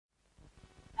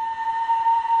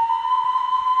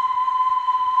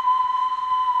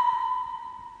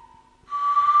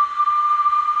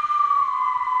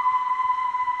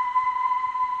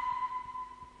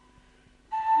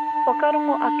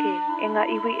whakarongo ake e ngā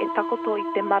iwi e takoto I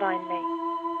te marae nei.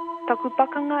 Taku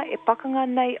pakanga e pakanga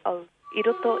nei au I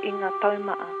roto I ngā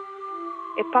taumaa.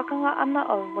 E pakanga ana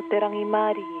au mo te rangi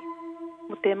Māori,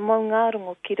 mo te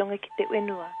maungārongo ki runga ki te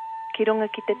wenua, ki runga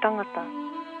ki te tangata.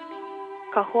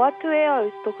 Ka hoatu e au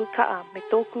toku kaa me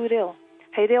tōku reo,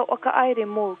 hei reo waka aere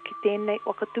mō ki tēnei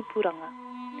waka tupuranga.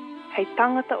 Hei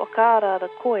tangata waka arara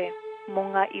koe mō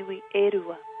ngā iwi e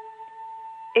rua.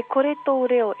 E kore tō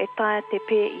reo e taia te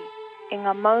pēi, e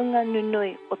ngā maunga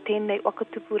nunui o tēnei waka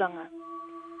tupuranga.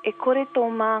 E kore tō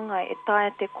māngai e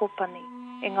taia te kopani,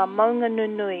 e ngā maunga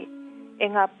nunui, e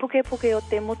ngā puke o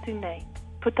te motu nei,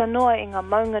 puta noa e ngā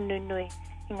maunga nunui,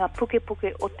 e ngā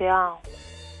puke o te ao.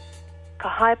 Ka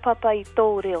haepapa I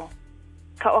tō reo,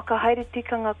 ka wakahaere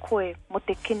tikanga koe mo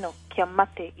te kino kia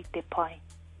mate I te pai.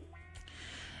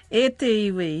 E te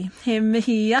iwi, he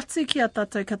mihi atu ki a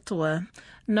tātou katoa,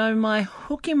 nau mai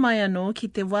hoki mai anō ki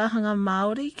te wāhanga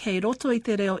Maori kei roto I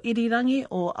te reo irirangi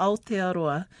o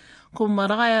Aotearoa, ko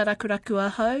Maraia Rakuraku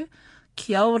ahau,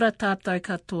 ki aora tātou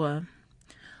katoa.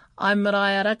 I'm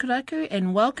Maraia Rakuraku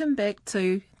and welcome back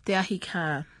to Te Ahi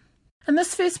Kaa. In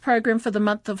this first program for the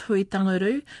month of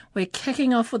Hui-tanguru, we're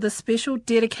kicking off with a special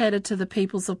dedicated to the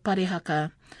peoples of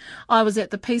Parihaka. I was at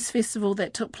the Peace Festival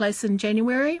that took place in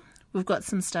January. We've got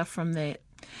some stuff from that.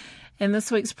 And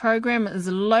this week's program is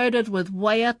loaded with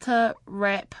waiata,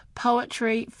 rap,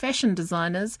 poetry, fashion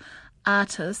designers,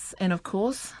 artists, and of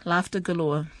course, laughter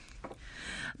galore.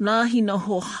 Ngāhi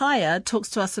Noho Haya talks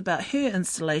to us about her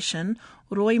installation,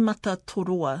 Roi Mata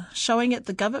Toroa, showing at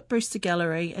the Govett Brewster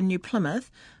Gallery in New Plymouth,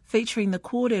 featuring the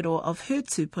kōrero of her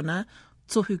tūpuna,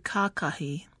 Tohu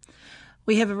Kākahi.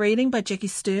 We have a reading by Jackie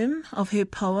Sturm of her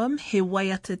poem, He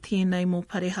Waiata Tēnei Mō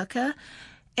Parihaka,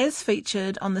 as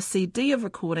featured on the CD of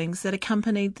recordings that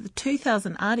accompanied the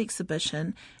 2000 art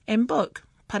exhibition and book,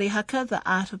 Parihaka, The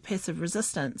Art of Passive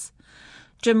Resistance.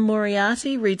 Jim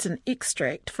Moriarty reads an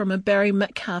extract from a Barry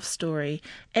Metcalf story,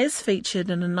 as featured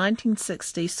in a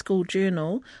 1960 school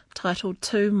journal titled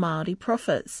Two Māori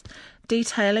Prophets,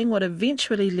 detailing what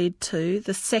eventually led to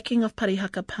the sacking of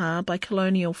Parihaka Pā by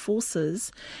colonial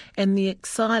forces and the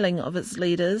exiling of its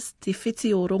leaders, Te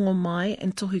Whiti o Rongomai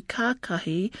and Tohu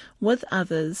Kākahi, with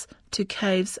others, to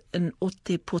caves in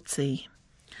Otepoti.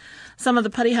 Some of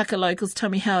the Parihaka locals tell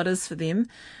me how it is for them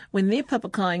when their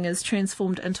papakainga is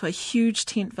transformed into a huge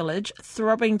tent village,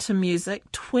 throbbing to music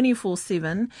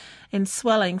 24/7 and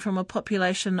swelling from a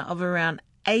population of around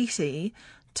 80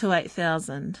 to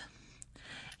 8,000.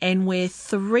 And we're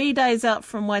 3 days out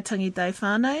from Waitangi Day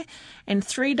whānau and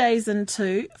 3 days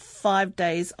into 5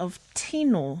 days of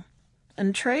tino.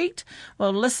 Intrigued?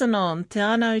 Well, listen on. Te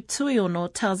Anau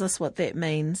Tuiono tells us what that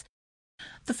means.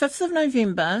 The 5th of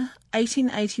November,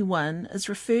 1881, is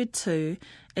referred to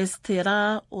as Te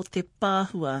Rā o Te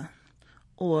Pāhua,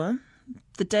 or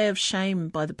the Day of Shame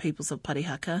by the peoples of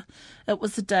Parihaka. It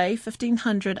was the day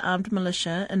 1,500 armed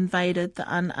militia invaded the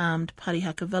unarmed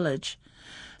Parihaka village.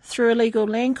 Through illegal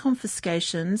land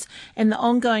confiscations and the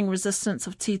ongoing resistance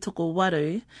of Titoko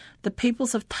Waru, the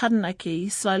peoples of Taranaki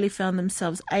slowly found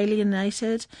themselves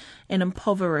alienated and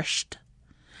impoverished.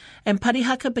 And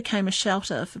Parihaka became a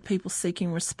shelter for people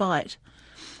seeking respite.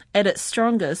 At its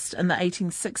strongest in the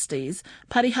 1860s,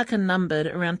 Parihaka numbered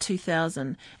around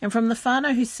 2,000, and from the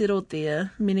whānau who settled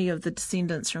there, many of the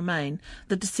descendants remain,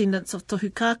 the descendants of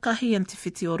Tohu Kākahi and Te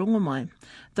Whiti o Rongomai,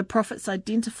 the prophets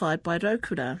identified by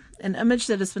Raukura, an image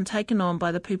that has been taken on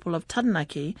by the people of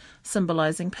Taranaki,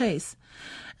 symbolising peace.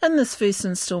 In this first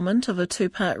instalment of a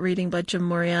two-part reading by Jim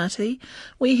Moriarty,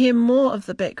 we hear more of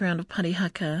the background of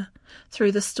Parihaka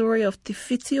through the story of Te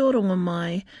Whiti o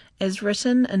Rongomai as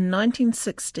written in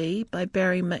 1960 by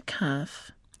Barry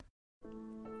Metcalf.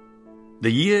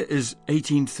 The year is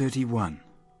 1831,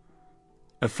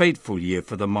 a fateful year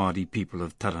for the Māori people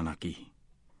of Taranaki.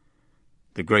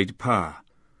 The great Pā,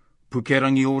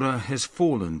 Pukerangiora, has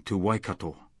fallen to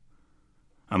Waikato.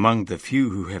 Among the few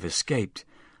who have escaped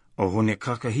are Hone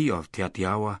Kakahi of Te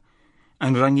Atiawa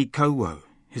and Rangi Kauau,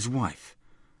 his wife,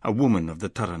 a woman of the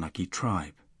Taranaki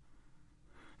tribe.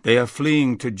 They are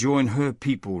fleeing to join her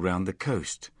people round the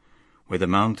coast, where the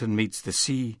mountain meets the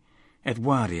sea, at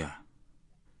Waria.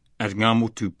 At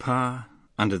Ngamotu Pā,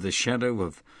 under the shadow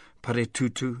of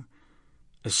Paretutu,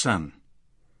 a son,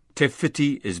 Te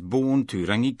Whiti, is born to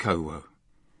Rangi Kauau.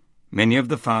 Many of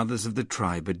the fathers of the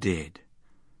tribe are dead.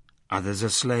 Others are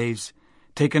slaves,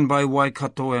 taken by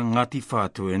Waikato and Ngati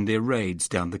Whātua in their raids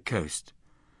down the coast,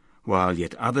 while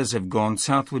yet others have gone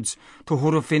southwards to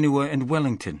Horowhenua and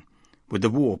Wellington, with the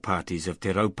war parties of Te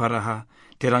Rauparaha,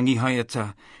 Te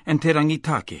Rangihaiata, and Te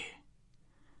Rangitake.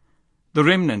 The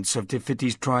remnants of Te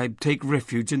Whiti's tribe take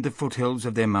refuge in the foothills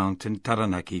of their mountain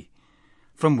Taranaki,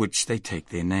 from which they take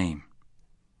their name.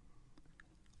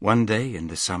 One day in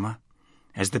the summer,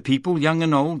 as the people, young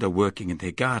and old, are working in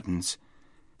their gardens,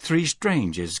 3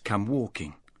 strangers come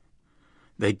walking.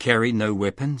 They carry no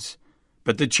weapons,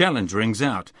 but the challenge rings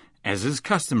out, as is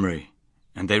customary,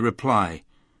 and they reply,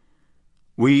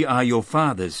 "We are your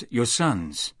fathers, your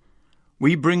sons.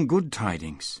 We bring good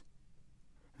tidings."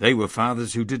 They were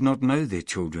fathers who did not know their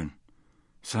children,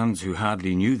 sons who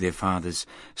hardly knew their fathers,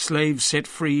 slaves set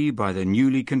free by the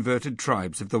newly converted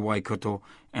tribes of the Waikato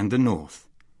and the North.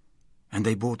 And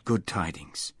they brought good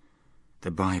tidings,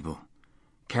 the Bible,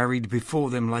 carried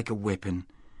before them like a weapon,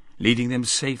 leading them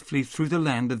safely through the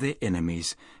land of their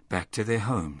enemies back to their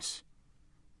homes.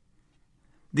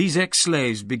 These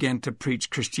ex-slaves began to preach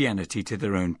Christianity to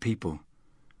their own people.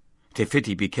 Te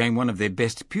Whiti became one of their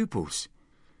best pupils.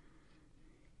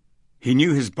 He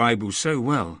knew his Bible so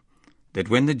well that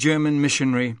when the German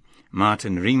missionary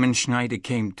Martin Riemenschneider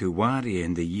came to Wāria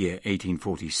in the year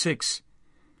 1846,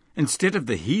 instead of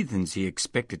the heathens he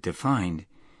expected to find,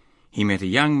 he met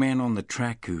a young man on the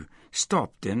track who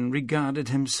stopped and regarded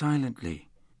him silently.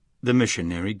 The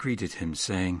missionary greeted him,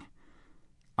 saying,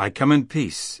 "I come in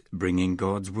peace, bringing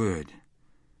God's word."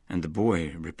 And the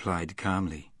boy replied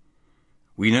calmly,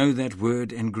 "We know that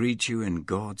word and greet you in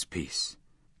God's peace."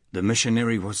 The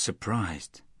missionary was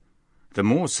surprised, the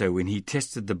more so when he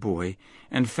tested the boy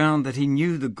and found that he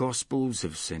knew the Gospels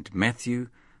of St. Matthew,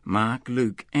 Mark,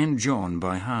 Luke, and John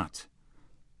by heart.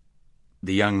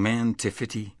 The young man, Te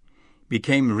Whiti,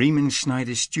 became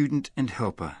Riemenschneider's student and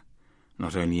helper,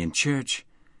 not only in church,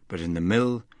 but in the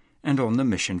mill and on the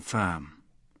mission farm.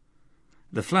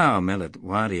 The flour mill at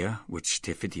Wāria, which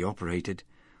Te Whiti operated,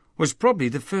 was probably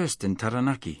the first in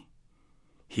Taranaki.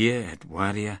 Here at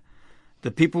Wāria,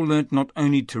 the people learnt not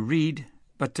only to read,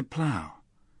 but to plough.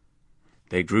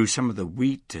 They grew some of the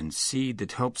wheat and seed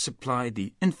that helped supply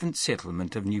the infant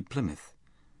settlement of New Plymouth.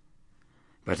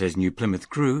 But as New Plymouth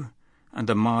grew, and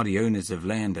the Maori owners of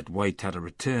land at Waitara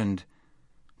returned,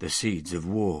 the seeds of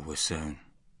war were sown.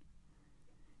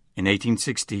 In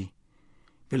 1860,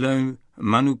 below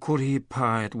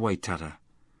Manukorihipa at Waitara,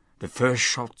 the first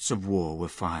shots of war were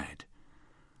fired,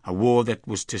 a war that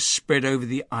was to spread over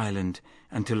the island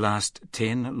and to last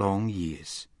 10 long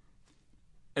years.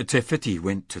 Te Whiti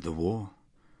went to the war,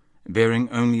 bearing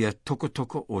only a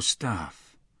tokotoko or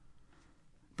staff.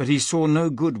 But he saw no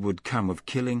good would come of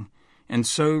killing, and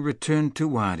so returned to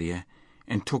Wāria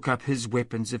and took up his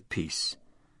weapons of peace,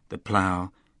 the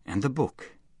plough and the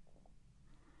book.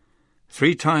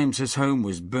 3 times his home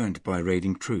was burnt by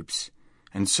raiding troops,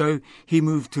 and so he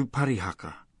moved to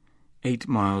Parihaka, 8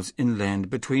 miles inland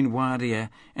between Wāria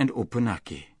and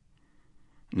Opunake.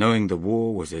 Knowing the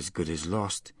war was as good as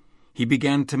lost, he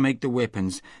began to make the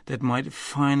weapons that might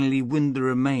finally win the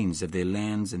remains of their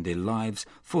lands and their lives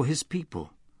for his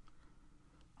people.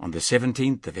 On the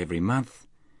 17th of every month,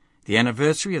 the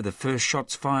anniversary of the first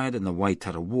shots fired in the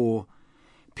Waitara War,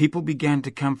 people began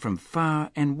to come from far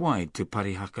and wide to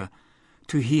Parihaka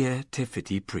to hear Te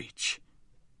Whiti preach.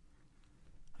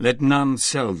 "Let none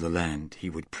sell the land," he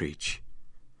would preach,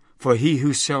 "for he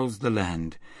who sells the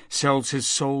land sells his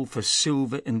soul for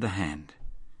silver in the hand.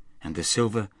 And the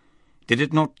silver, did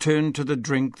it not turn to the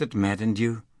drink that maddened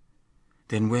you?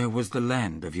 Then where was the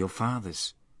land of your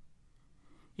fathers?"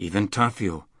 Even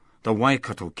Tawhio, the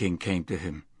Waikato king, came to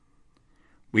him.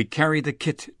 "We carry the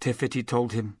kit," Te Whiti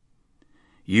told him.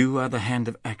 "You are the hand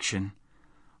of action.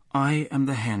 I am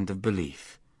the hand of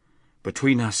belief.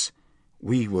 Between us,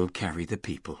 we will carry the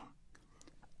people."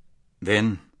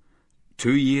 Then,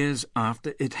 2 years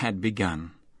after it had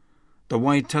begun, the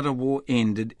Waitara War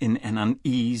ended in an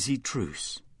uneasy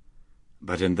truce.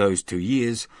 But in those 2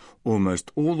 years,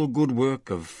 almost all the good work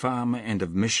of farmer and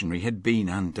of missionary had been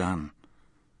undone.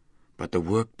 But the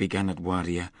work begun at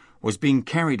Wāria was being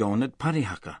carried on at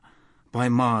Parihaka by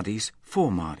Māoris for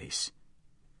Māoris.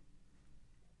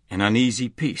 An uneasy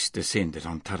peace descended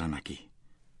on Taranaki.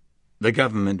 The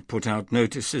government put out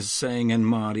notices saying in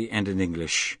Māori and in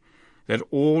English that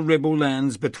all rebel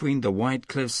lands between the White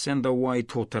Cliffs and the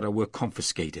Waitotara were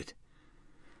confiscated.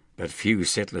 But few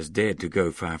settlers dared to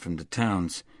go far from the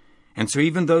towns, and so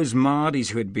even those Māoris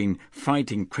who had been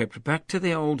fighting crept back to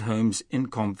their old homes in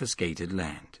confiscated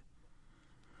land.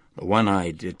 The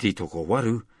one-eyed Titoko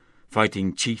Waru,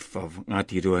 fighting chief of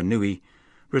Ngāti Ruanui,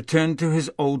 returned to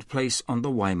his old place on the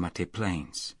Waimate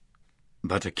Plains.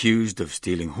 But accused of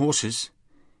stealing horses,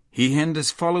 he and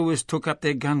his followers took up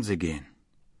their guns again.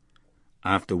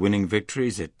 After winning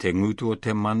victories at Te Ngutu o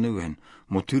Te Manu and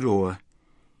Moturoa,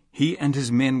 he and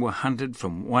his men were hunted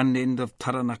from one end of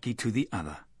Taranaki to the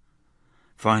other.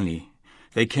 Finally,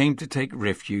 they came to take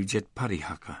refuge at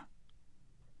Parihaka.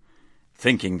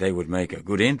 Thinking they would make a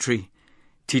good entry,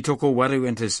 Titoko Waru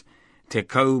and his Te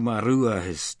Kaumarua,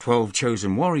 his 12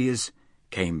 chosen warriors,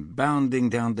 came bounding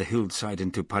down the hillside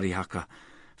into Parihaka,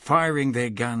 firing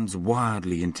their guns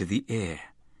wildly into the air.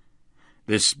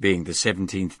 This being the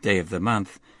 17th day of the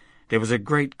month, there was a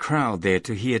great crowd there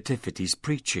to hear Te Whiti's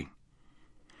preaching.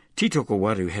 Titoko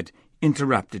Waru had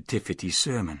interrupted Te Whiti's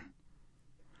sermon.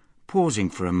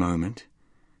 Pausing for a moment,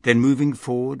 then moving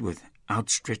forward with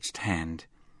outstretched hand,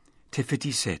 Te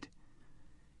Whiti said,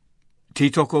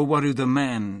 "Titoko Waru the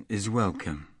man is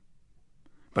welcome.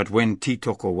 But when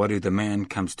Titoko Waru the man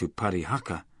comes to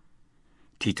Parihaka,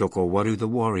 Titoko Waru the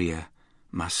warrior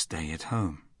must stay at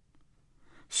home."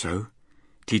 So,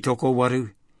 Titoko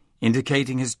Waru,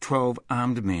 indicating his 12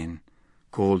 armed men,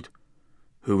 called,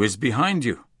 "Who is behind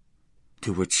you?"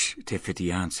 To which Te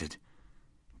Whiti answered,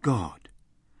 "God,"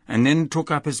 and then took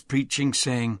up his preaching,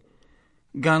 saying,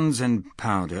 "Guns and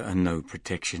powder are no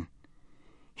protection.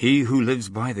 He who lives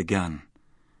by the gun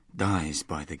dies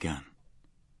by the gun."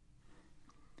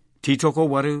 Titoko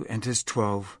Waru and his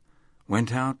 12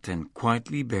 went out and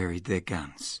quietly buried their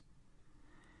guns.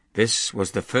 This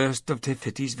was the first of Te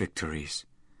Whiti's victories,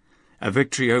 a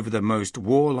victory over the most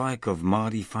warlike of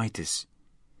Maori fighters.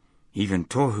 Even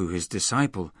Tohu, his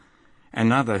disciple,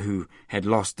 another who had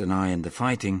lost an eye in the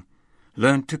fighting,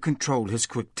 learned to control his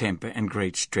quick temper and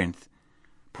great strength,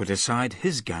 put aside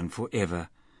his gun forever,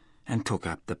 and took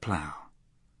up the plough.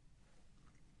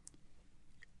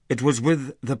 It was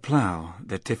with the plough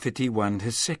that Te Whiti won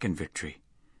his second victory.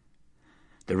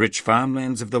 The rich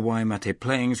farmlands of the Waimate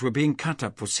Plains were being cut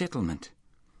up for settlement.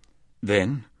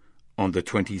 Then, on the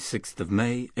 26th of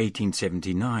May,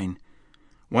 1879,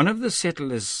 one of the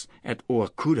settlers at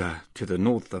Oakura, to the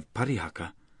north of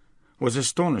Parihaka, was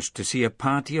astonished to see a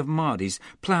party of Māoris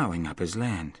ploughing up his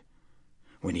land.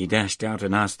 When he dashed out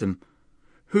and asked them,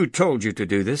 "Who told you to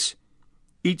do this?"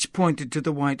 each pointed to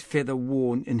the white feather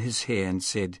worn in his hair and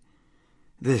said,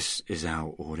 "This is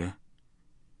our order."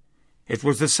 It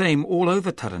was the same all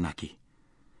over Taranaki.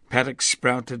 Paddocks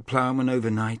sprouted ploughmen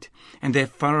overnight, and their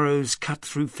furrows cut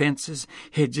through fences,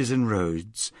 hedges and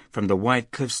roads, from the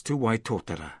White Cliffs to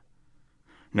Waitotara.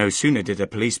 No sooner did a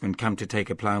policeman come to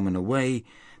take a ploughman away,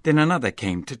 than another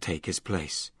came to take his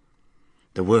place.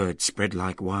 The word spread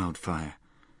like wildfire.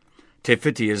 Te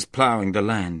Whiti is ploughing the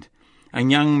land, and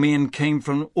young men came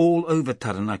from all over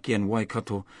Taranaki and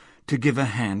Waikato to give a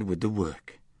hand with the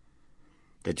work.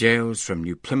 The jails from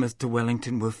New Plymouth to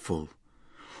Wellington were full.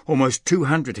 Almost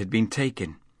 200 had been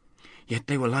taken, yet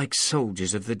they were like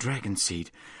soldiers of the dragon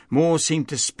seed. More seemed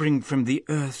to spring from the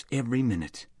earth every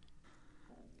minute.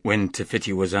 When Te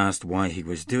Whiti was asked why he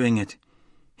was doing it,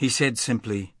 he said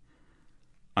simply,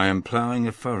 "I am ploughing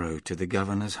a furrow to the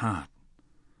governor's heart."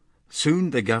 Soon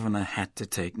the governor had to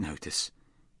take notice.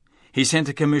 He sent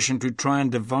a commission to try and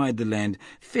divide the land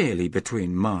fairly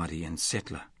between Māori and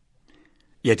settler.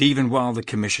 Yet even while the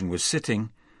commission was sitting,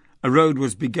 a road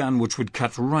was begun which would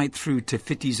cut right through Te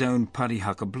Whiti's own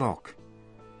Parihaka block.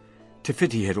 Te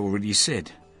Whiti had already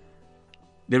said,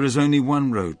 "There is only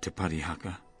one road to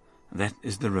Parihaka. That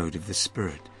is the road of the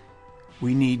Spirit.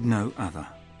 We need no other."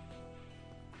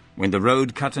 When the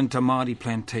road cut into Māori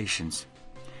plantations,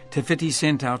 Te Whiti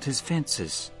sent out his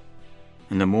fencers.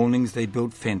 In the mornings they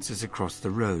built fences across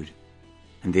the road.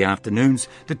 In the afternoons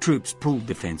the troops pulled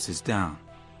the fences down.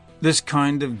 This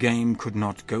kind of game could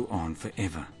not go on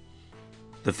forever.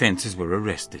 The fencers were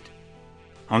arrested.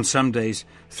 On some days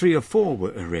 3 or 4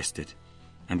 were arrested,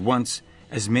 and once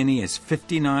as many as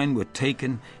 59 were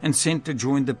taken and sent to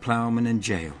join the ploughmen in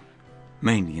jail,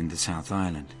 mainly in the South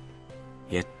Island.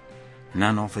 Yet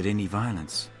none offered any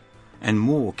violence, and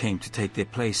more came to take their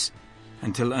place,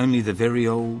 until only the very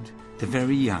old, the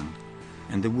very young,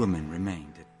 and the women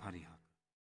remained at Parihaka.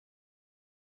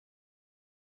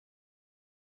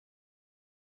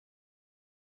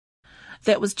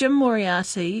 That was Jim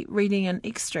Moriarty reading an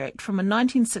extract from a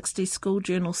 1960 school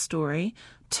journal story,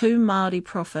 Two Māori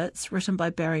Prophets, written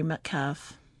by Barry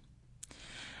Metcalf.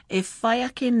 E whai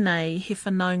ake nei he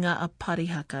whanaunga a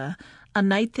Parihaka, a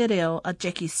nei te reo a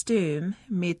Jackie Sturm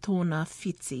me tōna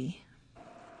whiti.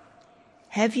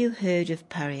 Have you heard of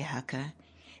Parihaka,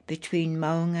 between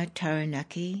Maunga,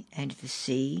 Taranaki and the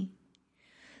sea,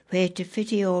 where Te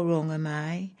Whiti o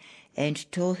Rongamai and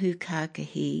Tohu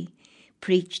Kākahi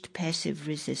preached passive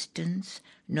resistance,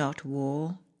 not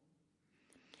war?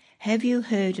 Have you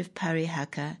heard of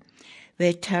Parihaka,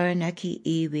 where Taranaki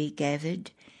iwi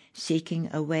gathered, seeking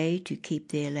a way to keep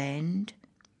their land?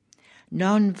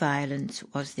 Non-violence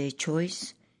was their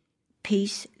choice,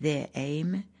 peace their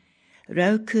aim,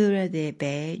 raukura their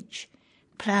badge,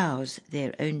 ploughs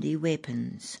their only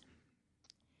weapons.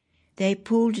 They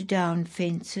pulled down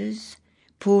fences,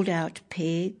 pulled out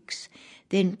pegs,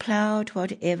 then ploughed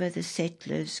whatever the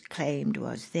settlers claimed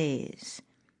was theirs.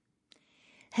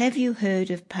 Have you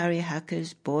heard of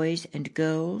Parihaka's boys and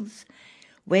girls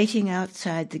waiting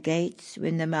outside the gates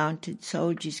when the mounted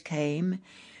soldiers came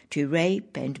to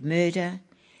rape and murder,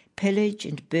 pillage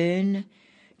and burn,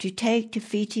 to take Te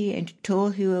Whiti and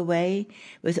Tohu away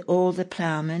with all the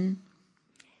ploughmen,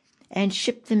 and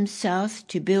ship them south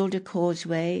to build a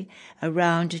causeway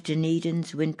around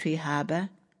Dunedin's wintry harbour?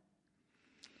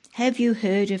 Have you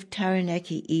heard of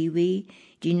Taranaki iwi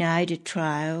denied a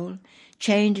trial,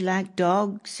 chained like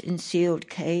dogs in sealed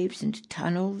caves and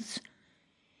tunnels?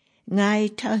 Ngai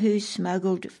Tahu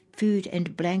smuggled food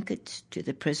and blankets to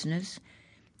the prisoners,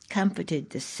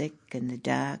 comforted the sick in the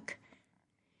dark.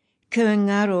 Kua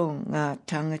ngaro ngā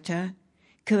tangata,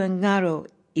 kua ngaro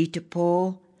I te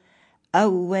pō,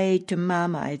 away to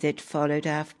mamai that followed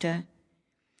after.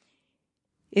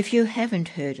 If you haven't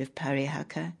heard of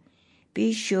Parihaka,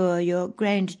 be sure your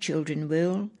grandchildren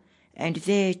will, and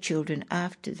their children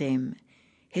after them.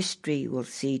 History will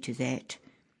see to that.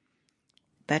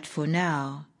 But for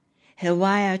now, he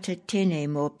waiata tēnei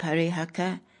mō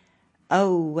Parihaka,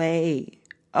 away,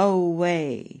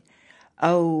 away,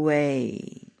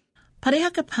 away.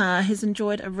 Parihaka Pā has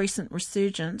enjoyed a recent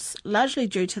resurgence, largely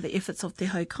due to the efforts of Te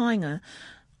Haukainga,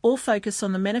 all focused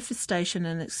on the manifestation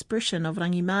and expression of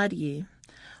rangi Māori.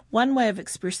 One way of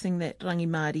expressing that rangi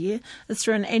Māori is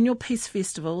through an annual peace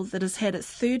festival that has had its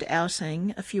third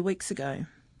outing a few weeks ago.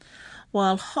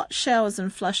 While hot showers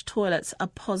and flush toilets a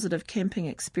positive camping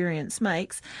experience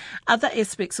makes, other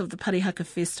aspects of the Parihaka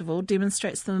festival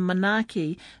demonstrates the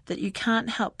manaaki that you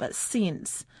can't help but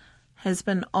sense has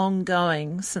been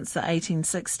ongoing since the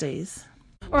 1860s.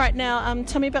 All right, now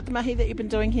tell me about the mahi that you've been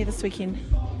doing here this weekend.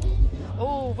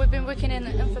 Oh, we've been working in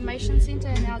the information centre,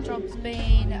 and our job's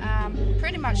been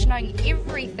pretty much knowing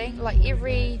everything, like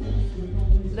every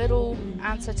little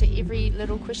answer to every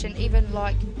little question, even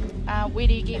like where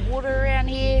do you get water around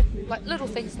here, like little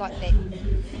things like that.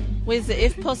 Where's the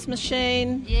FPOS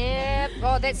machine? Yeah,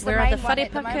 oh, that's the Where main are the one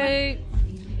at the moment. wharepaku?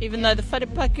 Even though the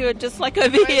wharepaku are just like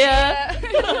over here.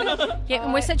 Yeah,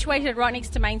 and we're situated right next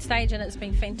to main stage, and it's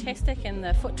been fantastic, and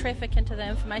the foot traffic into the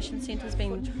information centre has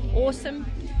been awesome,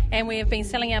 and we have been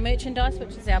selling our merchandise,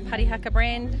 which is our Parihaka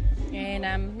brand, and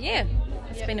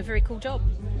it's been a very cool job.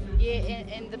 Yeah,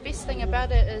 and the best thing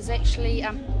about it is actually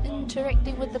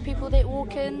interacting with the people that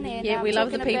walk in, and we love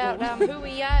the talking people. about who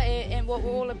we are and what we're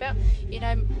all about. You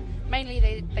know, mainly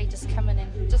they just come in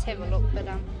and just have a look, but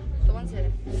the ones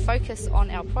that focus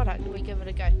on our product, we give it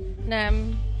a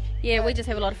go. We just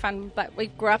have a lot of fun, but we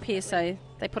grew up here, so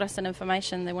they put us in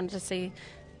information. They wanted to see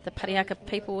the Parihaka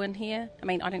people in here. I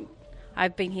mean,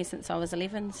 I've been here since I was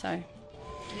 11, so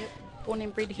Yep. born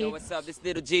and bred here. Yo, what's up? This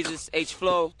Little Jesus,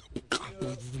 H-Flow,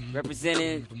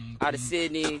 representing out of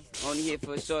Sydney. Only here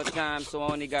for a short time, so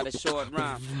I only got a short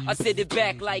rhyme. I sit it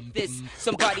back like this.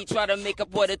 Somebody try to make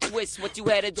up what a twist. What you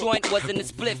had a joint wasn't a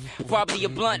spliff. Probably a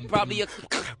blunt, probably a...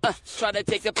 try to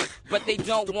take a... But they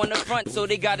don't want to front, so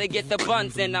they gotta get the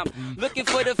buns. And I'm looking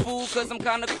for the food, cause I'm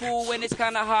kinda cool when it's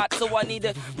kinda hot. So I need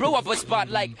to blow up a spot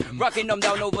like rocking them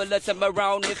down over, let them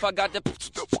around. If I got the...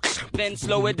 then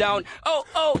slow it down.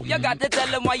 Oh, you got to tell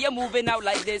them why you're moving out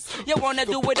like this. You wanna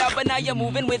do it up, but now you're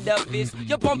moving with the fist.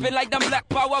 You're pumping like them Black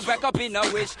Power back up in a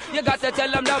wish. You got to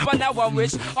tell them now, but now I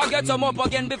wish I'll get them up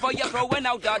again before you're throwing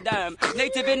out the dam.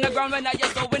 Native in the ground, but now you're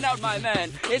throwing out my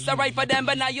man. It's alright for them,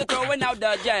 but now you're throwing out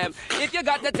the jam. If you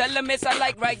got to tell them it's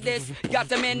like right this. Got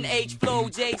them in H-Flow,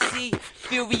 JC,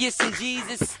 Furious and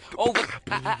Jesus. Over,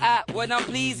 when I'm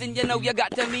pleasing, you know you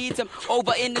got to meet them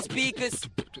over in the speakers.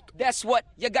 That's what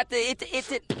you got to hit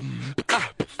it.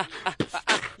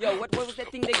 Yo, what was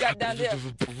that thing they got down there?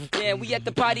 Yeah, we at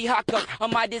the Parihaka. I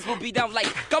might as well be down like,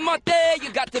 come on there.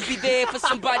 You got to be there for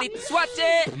somebody to swatch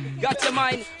it. Got your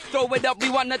mind, throw it up, we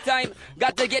want the time.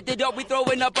 Got to get it up, we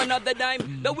throwing up another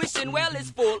dime. The wishing well is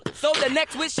full, so the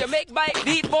next wish you make might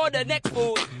be for the next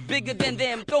fool. Bigger than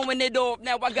them, throwing it off.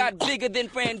 Now I got bigger than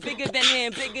friends, bigger than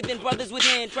him, bigger than brothers with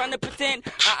hands. Trying to pretend,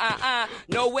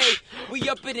 no way. We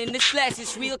up it in this slash,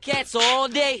 it's real cats all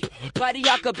day.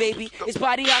 Parihaka, baby, it's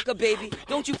Parihaka, baby.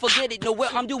 Don't you forget it, know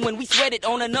what I'm doing, we sweat it.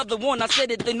 On another one, I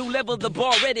said it, the new level, the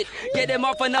bar read it. Get him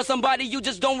off and now somebody, you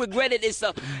just don't regret it. It's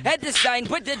a head to stein,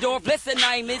 put the door, less than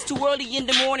 9 minutes. Too early in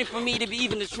the morning for me to be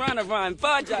even just trying to rhyme.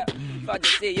 Faja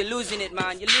say, you're losing it,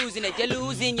 man, you're losing it. You're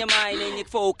losing your mind and your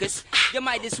focus. You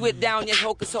might just whip down your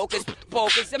hocus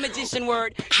pocus. A magician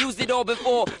word, used it all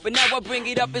before, but now I bring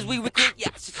it up as we recruit. Yeah.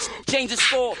 change the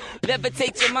score,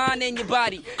 levitate your mind and your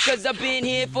body, cause I've been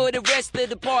here for the rest of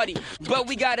the party, but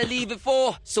we gotta leave it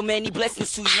for so many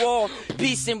blessings to you all,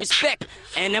 peace and respect,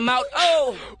 and I'm out.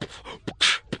 Oh!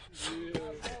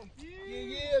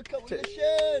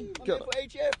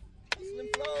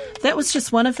 That was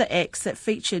just one of the acts that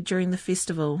featured during the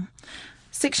festival.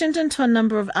 Sectioned into a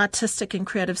number of artistic and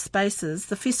creative spaces,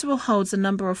 the festival holds a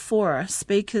number of fora,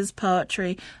 speakers,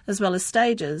 poetry, as well as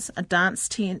stages, a dance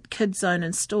tent, kids zone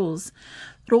and stalls.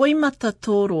 Roi Mata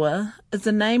Tōrua is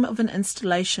the name of an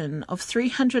installation of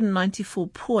 394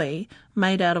 poi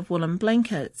made out of woolen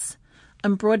blankets,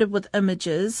 embroidered with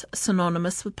images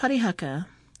synonymous with Parihaka.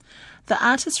 The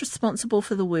artist responsible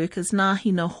for the work is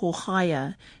Ngāhina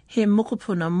Hohaia, he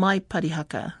mokopuna mai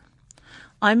Parihaka.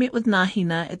 I met with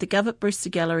Ngāhina at the Govett Brewster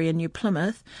Gallery in New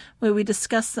Plymouth, where we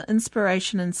discussed the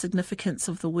inspiration and significance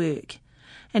of the work,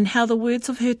 and how the words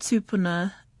of her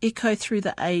tupuna echo through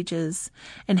the ages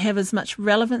and have as much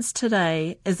relevance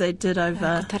today as they did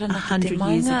over 100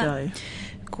 years ago.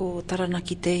 Ko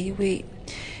taranaki te iwi,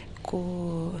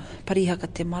 ko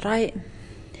Parihaka te marae,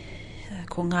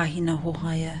 ko Ngāhina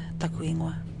Hohaia taku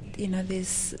ingoa. You know,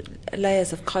 there's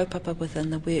layers of kaupapa within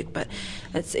the work, but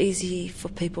it's easy for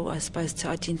people, I suppose, to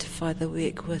identify the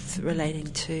work with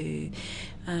relating to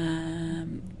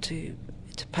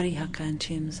Parihaka in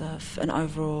terms of an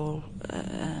overall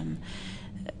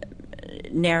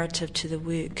narrative to the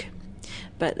work.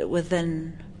 But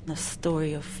within the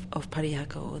story of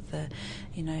Parihaka, or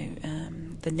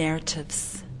the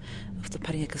narratives of the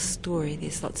Parihaka story,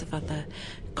 there's lots of other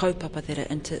kaupapa that are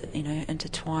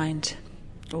intertwined,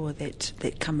 or that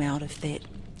come out of that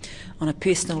on a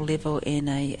personal level and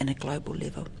a global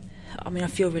level. I mean, I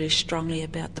feel really strongly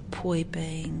about the poi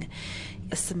being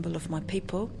a symbol of my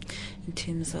people in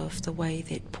terms of the way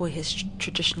that poi has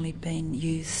traditionally been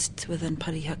used within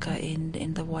Parihaka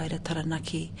and the wider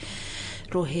Taranaki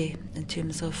rohe in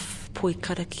terms of poi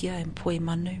karakia and poi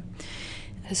manu.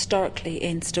 Historically,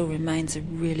 and still remains a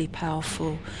really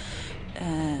powerful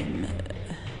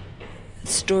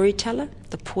storyteller.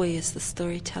 The poi is the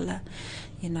storyteller,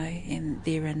 and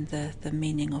therein the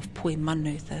meaning of poi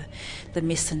manu, the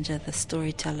messenger, the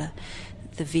storyteller,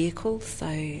 the vehicle. So,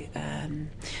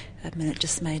 it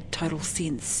just made total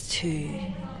sense to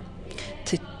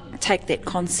take that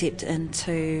concept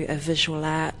into a visual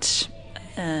art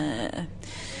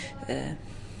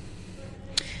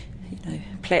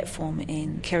platform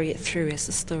and carry it through as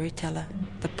a storyteller.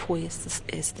 The poi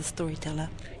as the storyteller.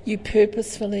 You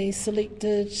purposefully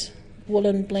selected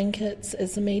woolen blankets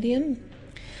as a medium?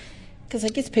 Because I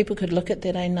guess people could look at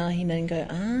that Ngāhina and go,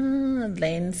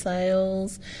 land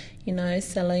sales,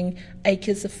 selling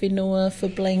acres of whenua for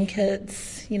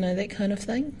blankets, that kind of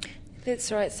thing.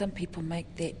 That's right. Some people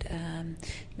make that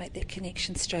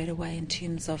connection straight away in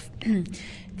terms of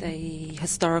the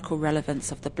historical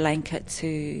relevance of the blanket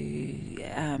to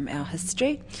our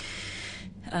history.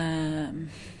 And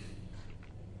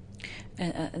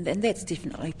that's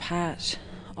definitely part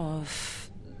of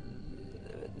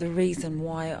the reason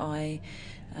why I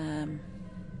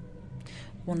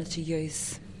wanted to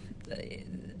use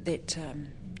that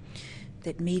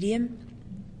medium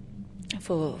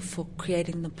for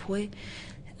creating the poi.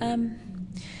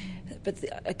 But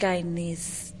again,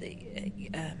 there's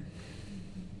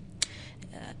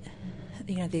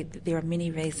there are many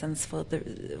reasons for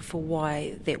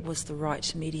why that was the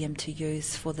right medium to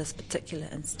use for this particular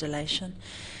installation.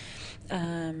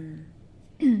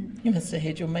 You must have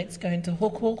heard your mates going to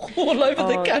hawk all over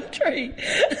the country.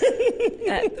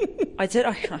 I did.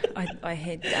 I had. I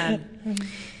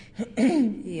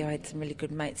had some really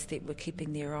good mates that were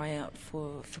keeping their eye out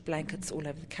for blankets all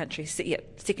over the country.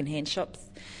 Second-hand shops,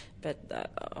 but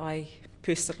I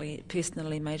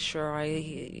personally made sure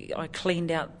I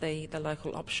cleaned out the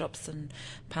local op shops in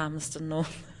Palmerston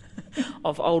North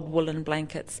of old woolen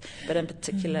blankets. But in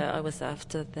particular, I was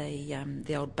after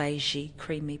the old beigey,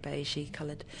 creamy beigey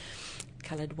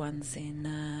coloured ones, and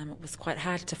it was quite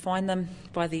hard to find them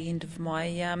by the end of my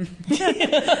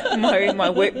my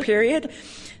work period.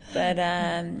 But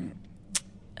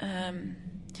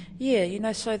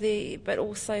but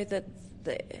also the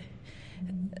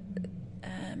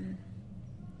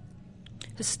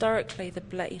historically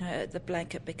the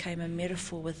blanket became a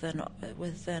metaphor within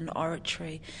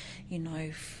oratory,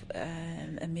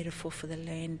 a metaphor for the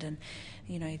land, and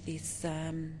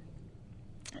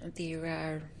there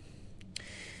are.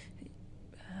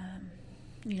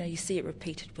 You see it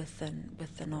repeated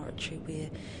within oratory where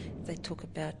they talk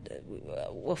about,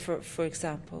 for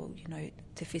example,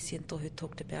 Te Whisi and Tohu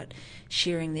talked about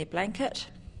sharing their blanket,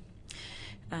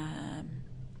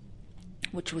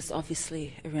 which was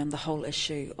obviously around the whole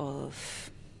issue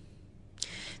of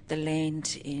the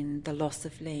land and the loss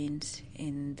of land,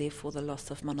 and therefore the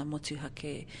loss of mana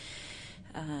motuhake.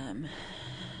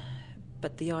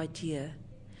 But the idea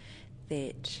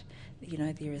that, you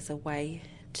know, there is a way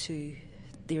to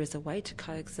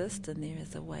coexist, and there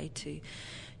is a way to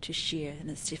share, and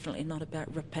it's definitely not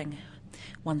about ripping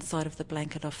one side of the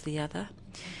blanket off the other.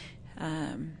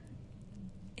 And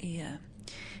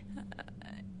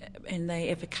they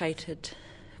advocated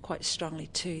quite strongly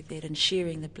too that in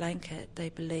sharing the blanket, they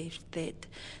believed that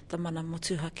the mana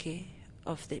motuhake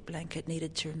of that blanket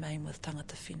needed to remain with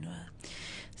tangata whenua.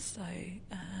 So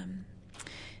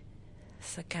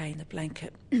again, the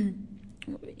blanket,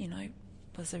 you know,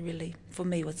 was a really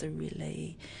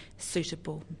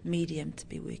suitable medium to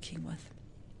be working with.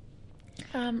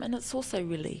 And it's also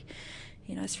really,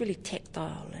 you know, it's really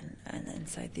tactile, and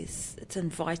so it's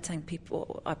inviting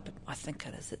people. I think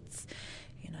it is. It's,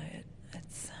 you know,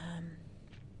 it's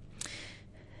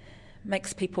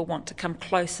makes people want to come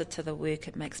closer to the work.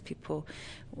 It makes people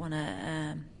want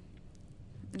to,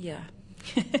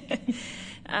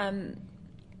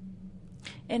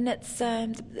 and it's,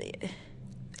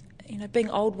 you know,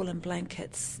 being old woolen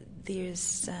blankets,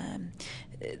 there's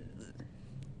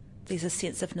a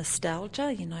sense of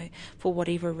nostalgia, you know, for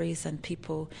whatever reason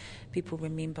people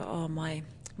remember, oh, my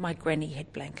granny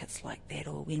had blankets like that,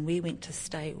 or when we went to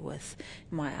stay with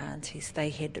my aunties, they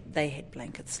had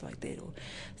blankets like that. Or,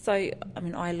 so, I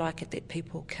mean, I like it that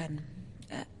people can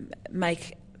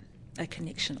make a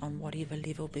connection on whatever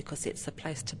level, because it's a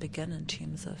place to begin in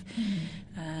terms of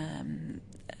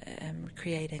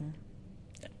creating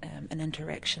an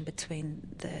interaction between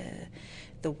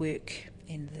the work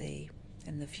and the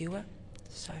viewer.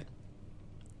 So,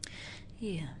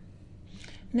 yeah.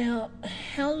 Now,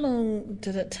 how long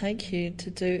did it take you to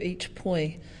do each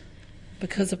poi?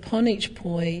 Because upon each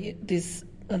poi, there's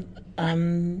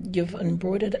you've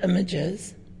embroidered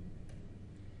images.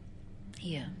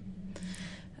 Yeah.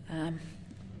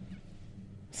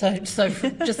 So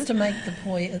just to make the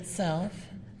poi itself.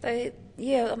 The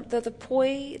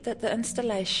poi, the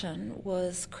installation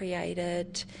was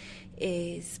created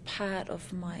as part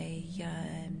of my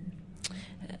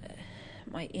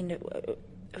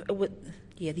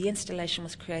the installation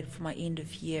was created for my end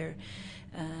of year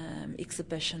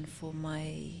exhibition for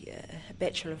my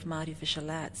Bachelor of Māori Visual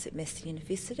Arts at Massey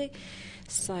University.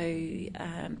 So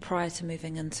prior to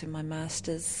moving into my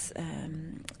master's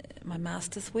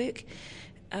work,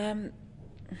 and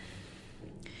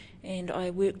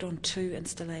I worked on 2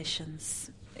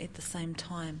 installations at the same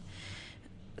time.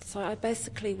 So I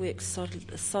basically worked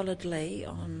solidly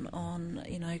on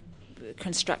you know,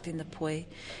 constructing the poi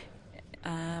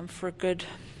for a good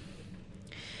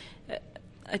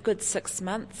 6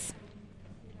 months.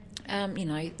 You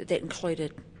know, that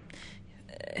included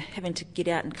having to get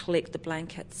out and collect the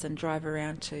blankets and drive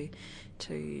around to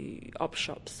op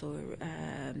shops or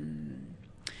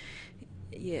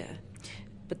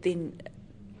But then,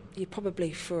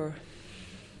 probably for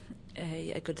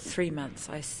a good 3 months,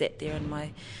 I sat there in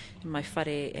my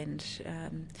whare and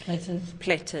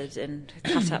plaited and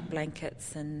cut up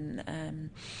blankets and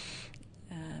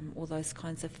all those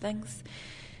kinds of things.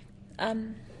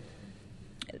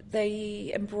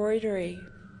 The embroidery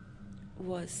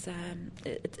was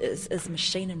it is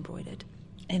machine embroidered,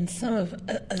 and some of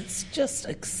it's just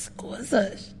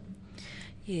exquisite.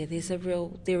 Yeah, there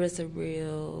is a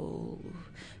real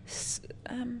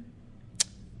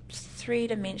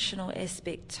three-dimensional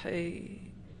aspect to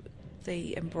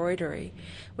the embroidery.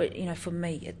 Well, you know, for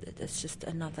me, it's just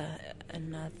another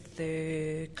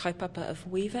kaupapa of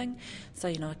weaving. So,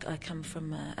 you know, I come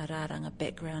from a rāranga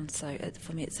background, so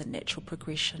for me it's a natural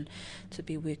progression to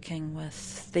be working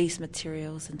with these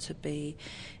materials and to be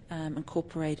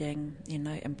incorporating, you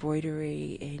know,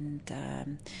 embroidery and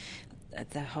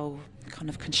the whole kind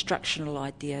of constructional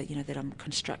idea, you know, that I'm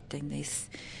constructing these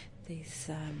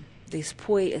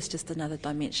poi is just another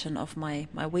dimension of my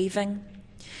weaving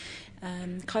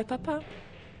kaupapa.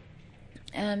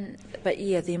 But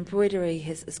yeah, the embroidery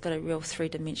has got a real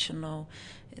three-dimensional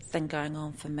thing going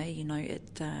on for me. You know,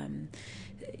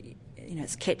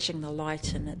 it's catching the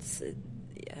light, and it's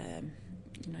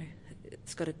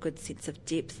it's got a good sense of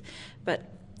depth. But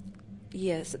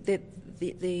yes, the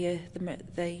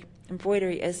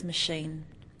embroidery is machine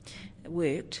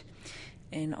worked,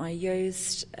 and I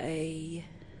used I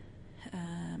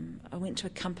went to a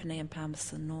company in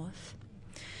Palmerston North,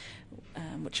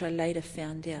 which I later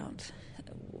found out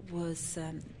was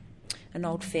an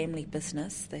old family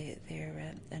business.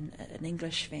 They're an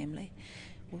English family.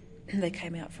 They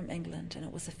came out from England, and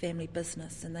it was a family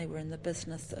business, and they were in the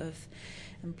business of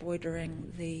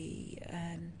embroidering the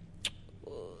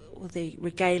the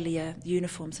regalia,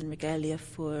 uniforms and regalia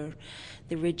for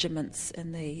the regiments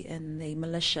and the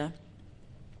militia,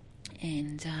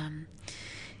 and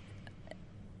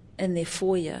in their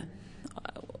foyer,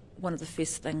 one of the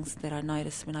first things that I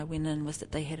noticed when I went in was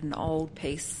that they had an old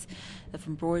piece of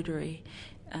embroidery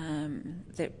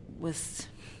that was,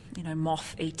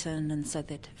 moth-eaten, and so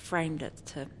they'd framed it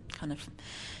to kind of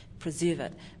preserve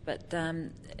it. But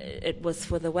it was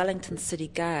for the Wellington City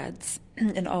Guards,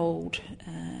 an old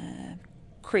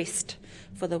crest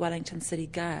for the Wellington City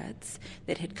Guards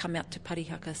that had come out to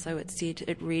Parihaka. So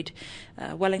it read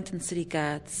Wellington City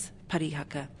Guards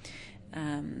Parihaka,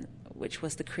 which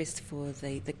was the crest for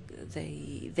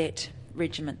that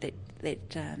regiment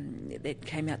that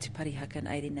came out to Parihaka in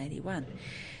 1881.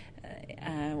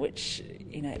 Which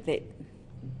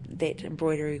that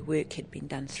embroidery work had been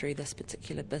done through this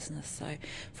particular business. So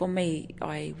for me,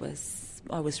 I was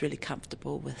really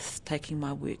comfortable with taking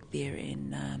my work there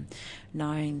and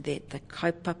knowing that the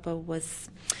kaupapa was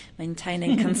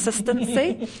maintaining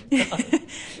consistency.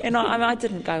 And I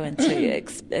didn't go into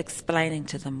explaining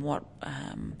to them what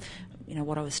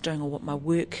what I was doing or what my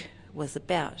work was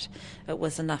about. It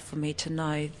was enough for me to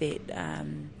know that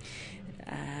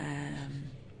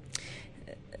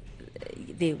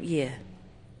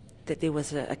that there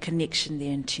was a connection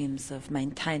there in terms of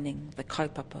maintaining the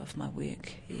kaupapa of my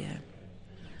work. Yeah.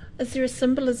 Is there a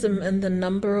symbolism in the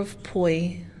number of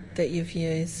poi that you've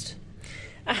used?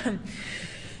 Yeah,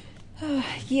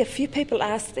 a few people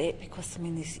ask that because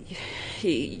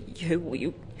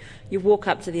you walk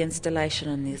up to the installation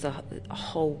and there's a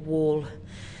whole wall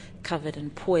covered in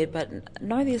poi, but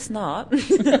no, there's not. The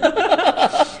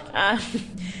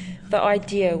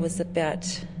idea was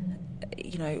about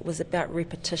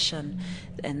repetition,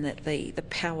 and that the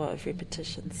power of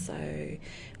repetition,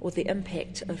 or the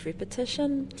impact of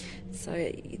repetition,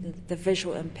 so the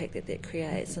visual impact that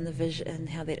creates, and and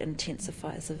how that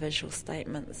intensifies a visual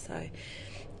statement. So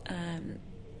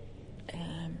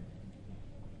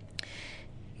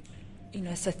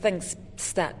so things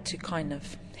start to kind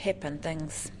of happen,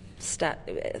 things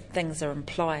are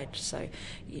implied, so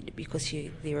because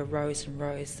there are rows and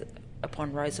rows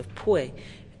upon rows of poi,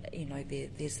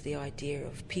 there's the idea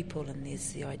of people, and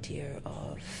there's the idea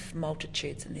of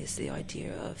multitudes, and there's the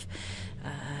idea of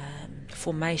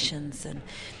formations, and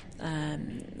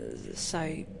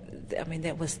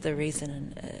that was the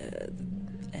reason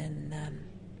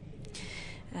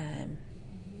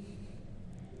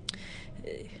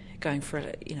going for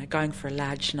a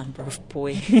large number of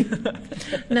poi.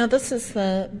 Now this is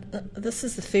the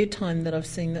third time that I've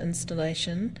seen the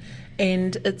installation,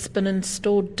 and it's been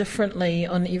installed differently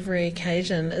on every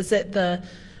occasion. Is that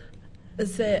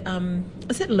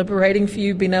liberating for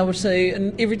you, being able to,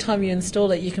 and every time you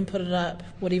install it, you can put it up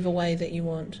whatever way that you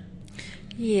want?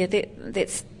 Yeah,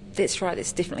 that's right.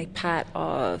 That's definitely part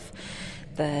of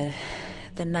the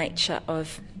nature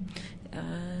of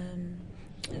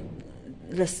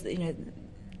this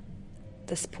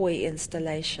poi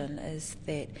installation, is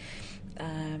that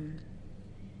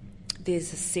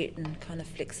there's a certain kind of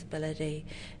flexibility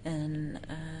in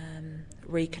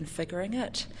reconfiguring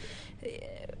it,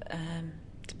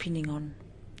 depending on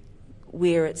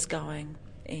where it's going,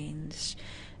 and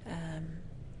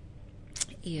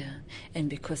and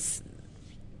because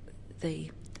the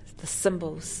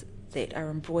symbols that are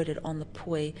embroidered on the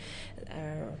poi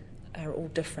are all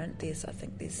different. There's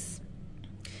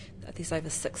over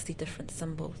 60 different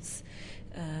symbols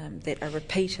that are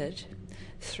repeated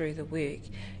through the work.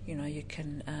 You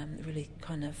can really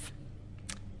kind of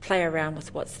play around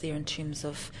with what's there in terms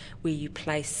of where you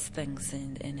place things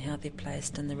and how they're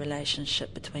placed, and the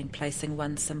relationship between placing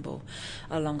one symbol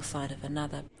alongside of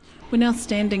another. We're now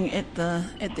standing at the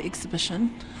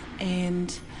exhibition,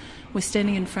 and we're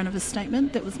standing in front of a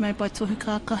statement that was made by Tohu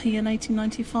Kākahi in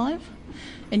 1895,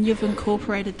 and you've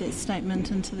incorporated that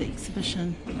statement into the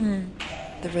exhibition.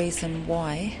 The reason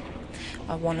why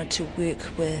I wanted to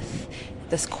work with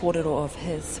this kōrero of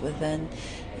his within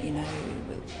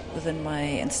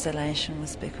my installation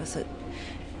was because it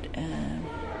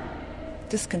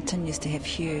just continues to have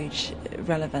huge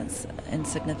relevance and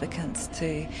significance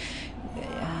to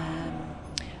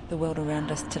the world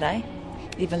around us today.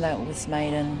 Even though it was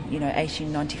made in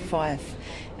 1895,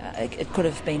 it could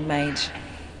have been made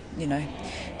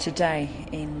today,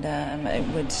 and it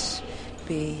would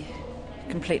be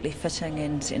completely fitting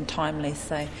and timely.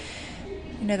 So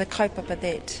the kaupapa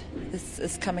that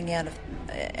is coming out of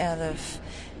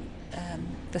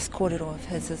this kōrero of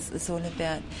his is all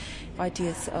about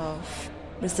ideas of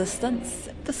resistance.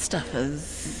 This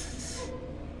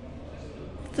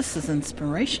is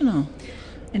inspirational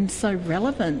and so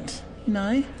relevant,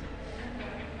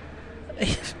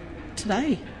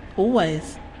 today,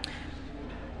 always.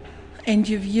 And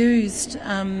you've used,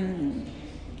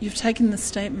 you've taken the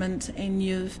statement and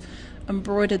you've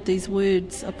embroidered these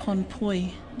words upon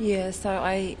poi. Yeah, so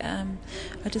I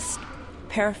just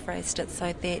paraphrased it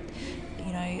so that,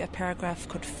 you know, a paragraph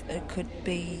could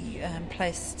be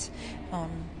placed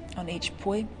on each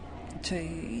poi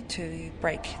to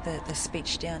break the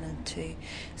speech down into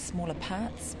smaller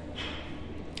parts.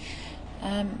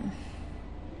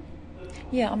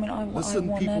 Yeah, I mean, I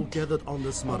wanted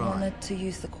to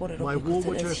use the kōrero because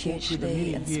it is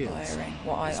hugely inspiring.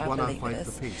 Well, I believe it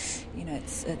is. You know,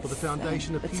 it's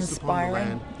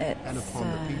inspiring.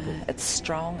 It's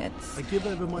strong. It's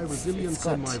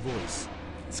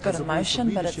got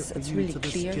emotion, but it's really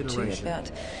clear too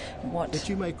about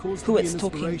who it's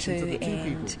talking to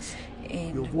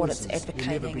and what it's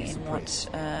advocating and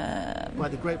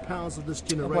what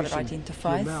it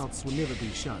identifies.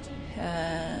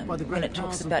 When it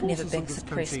talks about never being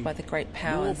suppressed by the great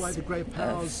powers by the great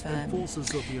powers and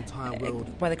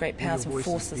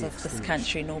forces of this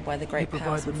country, nor by the great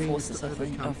powers and forces of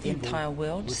the entire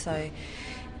world. So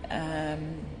I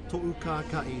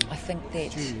think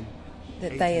that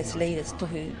they as leaders,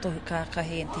 tohu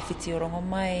kākahi and te whiti o rongo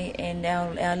mai, and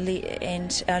our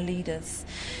leaders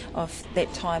of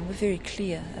that time were very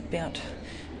clear about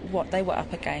what they were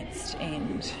up against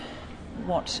and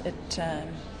what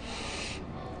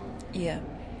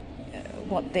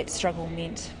what that struggle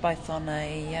meant, both on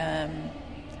a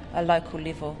local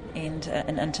level and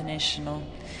an international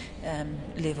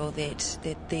level. That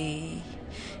the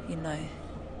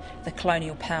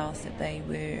colonial powers that they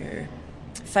were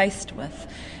faced with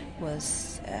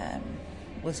was a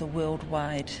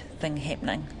worldwide thing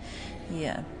happening.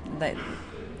 Yeah,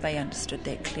 they understood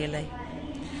that clearly.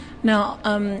 Now,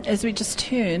 as we just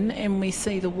turn and we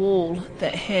see the wall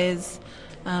that has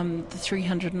the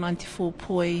 394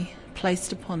 poi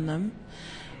placed upon them,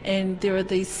 and there are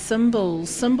these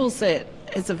symbols that,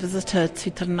 as a visitor to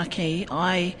Taranaki,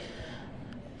 I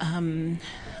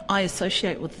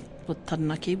associate with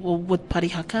Taranaki, or with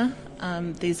Parihaka.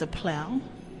 There's a plough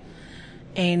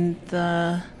and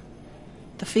the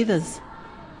feathers,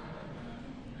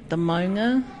 the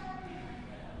maunga,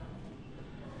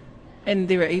 and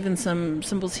there are even some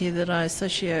symbols here that I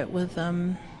associate with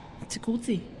te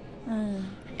kōti.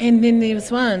 And then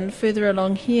there's one further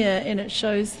along here, and it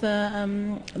shows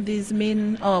there's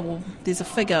men. There's a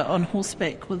figure on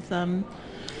horseback with the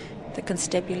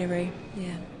constabulary,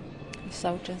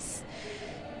 soldiers.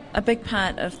 A big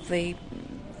part of the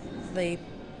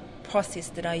process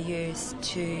that I used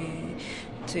to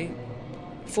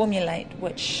formulate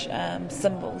which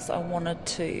symbols I wanted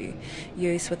to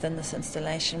use within this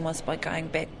installation was by going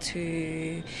back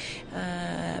to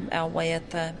our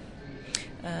waiata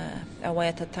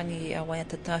tangi, our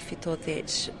waiata tawhito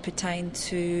that pertain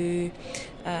to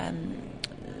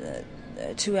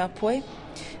our poi,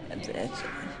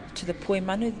 to the poi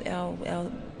manu, our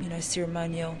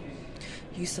ceremonial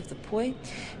use of the poi,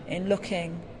 and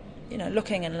looking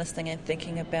and listening and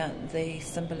thinking about the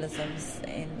symbolisms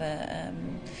and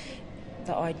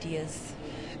the ideas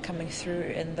coming through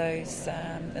in those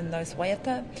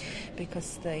waiata,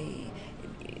 because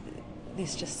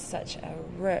there's just such a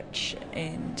rich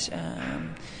and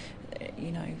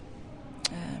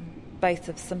base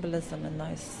of symbolism in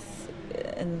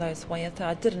those waiata.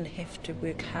 I didn't have to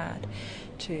work hard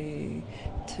to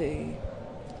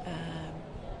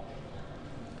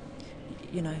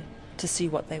see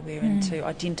what they were and to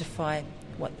identify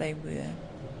what they were.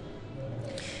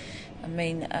 I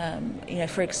mean,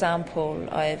 for example,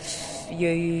 I've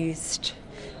used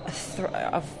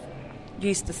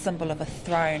the symbol of a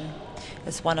throne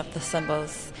as one of the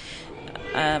symbols.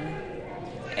 And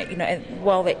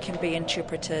while that can be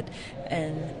interpreted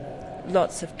in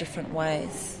lots of different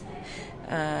ways,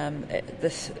 in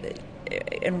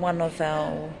one of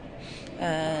our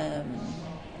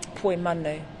poi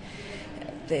manu,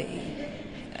 the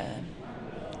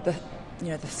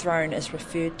throne is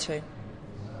referred to,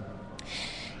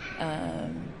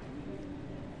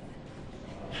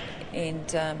 and in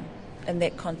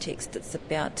that context, it's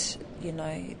about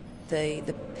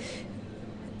the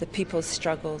people's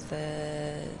struggle,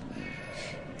 mea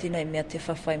te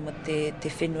whawhai mo te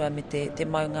whenua me te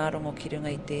maungarongo ki runga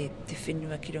I te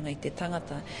whenua ki runga I te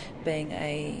tangata, being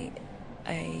a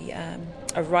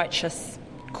righteous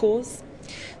cause.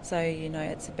 So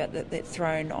it's about that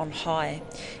throne on high,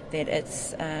 that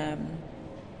it's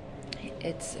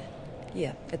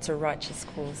a righteous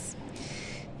cause.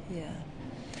 Yeah.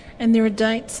 And there are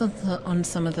dates on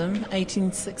some of them: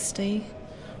 1860,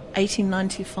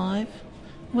 1895.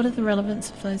 What are the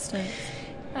relevance of those dates?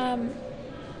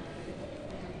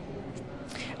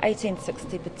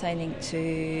 1860 pertaining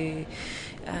to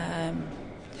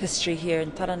history here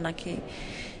in Taranaki,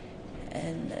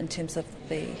 and in terms of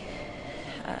the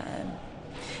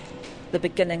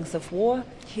beginnings of war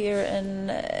here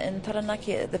in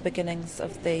Taranaki, the beginnings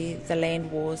of the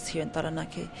land wars here in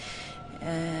Taranaki.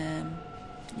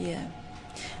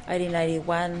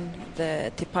 1881,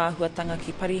 the Te Pāhuatanga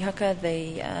ki Parihaka,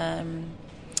 the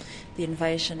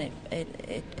invasion at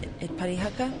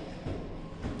Parihaka.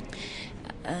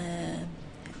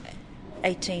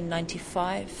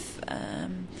 1895,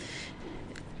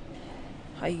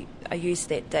 I used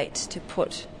that date to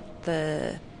put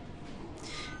the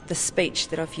speech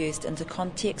that I've used into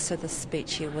context. So the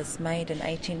speech here was made in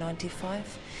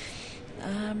 1895.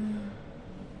 And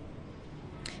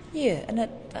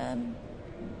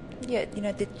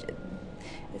it,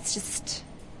 it's just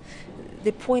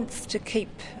the points to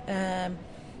keep,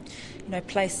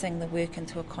 placing the work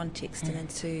into a context and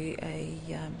into a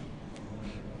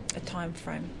time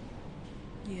frame.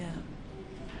 You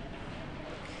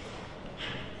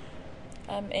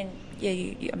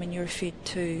referred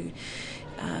to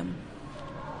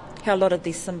how a lot of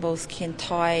these symbols can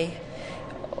tie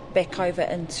back over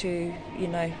into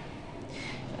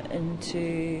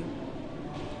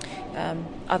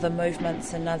other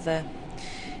movements and other,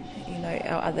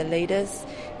 our other leaders,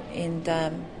 and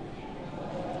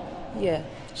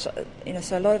so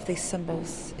a lot of these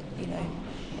symbols,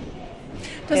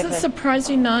 Does it surprise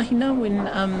you, Nahina, when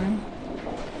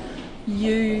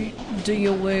you do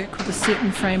your work with a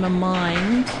certain frame of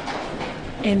mind,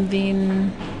 and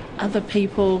then other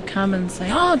people come and say,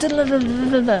 "Oh,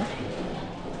 da-da-da-da-da-da"?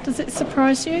 Does it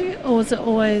surprise you, or is it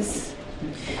always?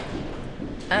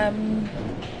 I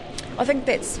think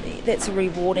that's a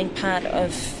rewarding part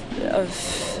of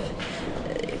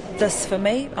this for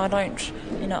me. I don't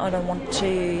want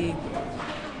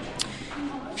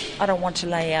to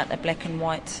lay out a black and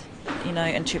white,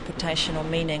 interpretation or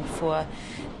meaning for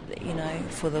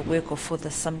the work or for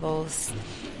the symbols.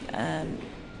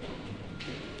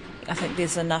 I think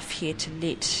there's enough here to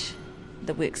let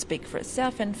the work speak for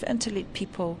itself, and to let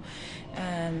people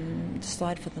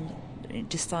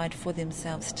decide for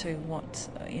themselves too what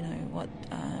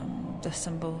the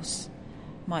symbols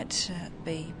might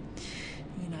be,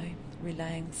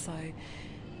 relaying. So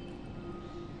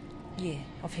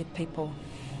I've had people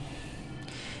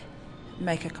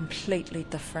make a completely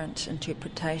different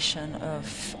interpretation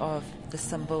of the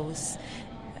symbols.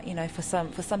 For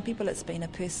some people it's been a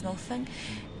personal thing.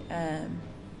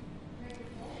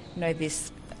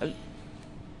 There's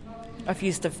I've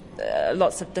used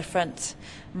lots of different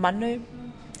manu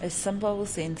as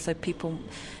symbols, and so people,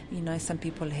 some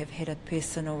people have had a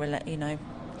personal,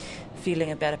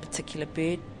 feeling about a particular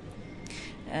bird,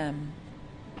 and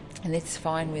that's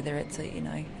fine. Whether it's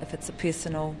if it's a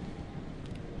personal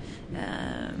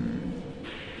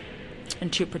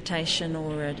interpretation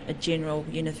or a general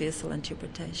universal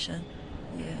interpretation.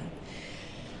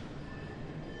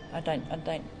 I don't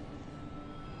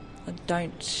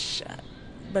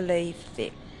believe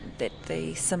that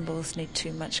the symbols need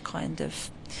too much kind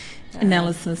of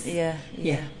analysis. Yeah,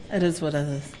 it is what it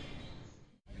is.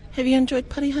 Have you enjoyed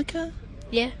Parihaka?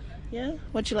 Yeah. Yeah?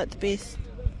 What do you like the best?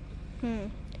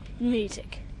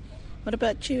 Music. What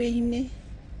about you, Ehime?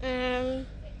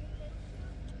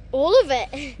 All of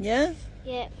it. Yeah?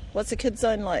 Yeah. What's the kids'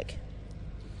 zone like?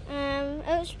 It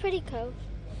was pretty cool.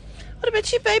 What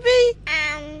about you, baby?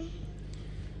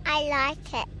 I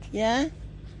like it. Yeah?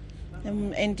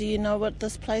 And do you know what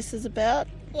this place is about?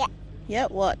 Yeah. Yeah,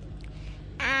 what?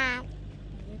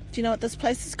 Do you know what this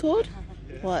place is called?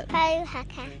 What?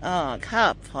 Parihaka. Oh,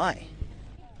 ka pai.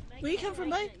 Where you come from,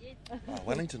 mate?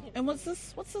 Wellington. And what's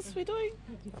this we're doing?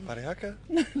 Parihaka?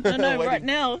 No, right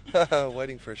now.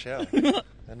 Waiting for a shower.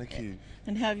 And a queue.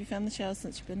 And how have you found the shower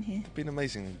since you've been here? It's been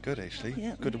amazing. Good, actually.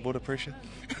 Yeah. Good water pressure.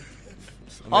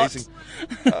 It's amazing.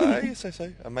 Yes,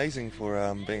 so. Amazing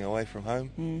for being away from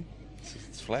home.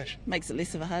 It's flash. Makes it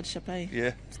less of a hardship, eh?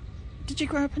 Yeah. Did you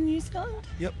grow up in New Zealand?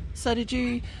 Yep. So did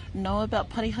you know about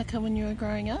Parihaka when you were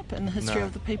growing up and the history No.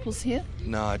 of the peoples here?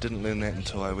 No, I didn't learn that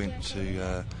until I went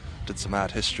to did some art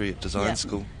history at design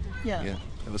school. Yeah. Yeah.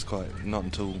 It was not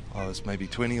until I was maybe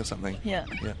 20 or something. Yeah.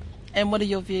 Yeah. And what are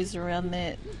your views around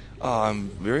that? Oh, I'm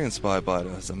very inspired by it.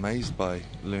 I was amazed by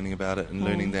learning about it and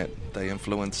learning that they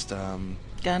influenced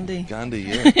Gandhi. Gandhi,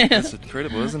 yeah. That's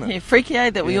incredible, isn't it? Yeah, freaky, eh,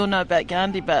 that we all know about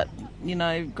Gandhi, but,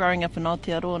 growing up in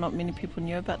Aotearoa, not many people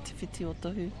knew about Te Whiti o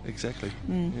Tohu. Exactly.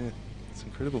 Yeah, it's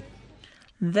incredible.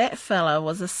 That fella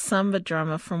was a samba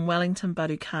drummer from Wellington,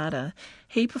 Barukara.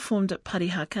 He performed at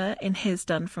Parihaka and has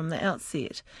done from the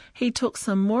outset. He talks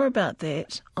some more about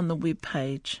that on the web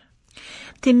page.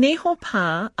 Te Neho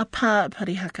Pā, a pā at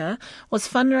Parihaka, was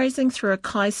fundraising through a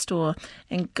kai store,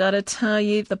 and gotta tell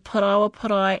you, the parawa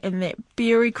parai and that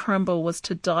berry crumble was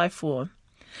to die for.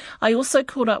 I also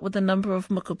caught up with a number of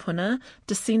mukupuna,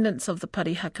 descendants of the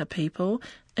Parihaka people,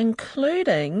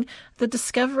 including the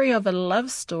discovery of a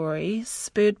love story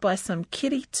spurred by some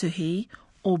kirituhi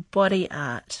or body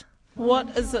art.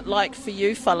 What is it like for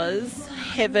you fellas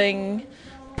having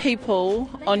people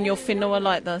on your whenua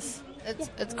like this?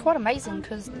 It's quite amazing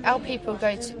because our people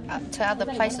go to other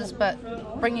places, but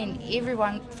bringing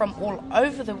everyone from all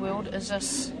over the world is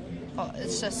just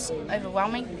it's just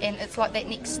overwhelming, and it's like that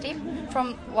next step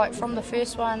from the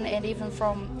first one, and even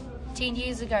from 10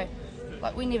 years ago.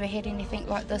 Like, we never had anything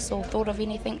like this or thought of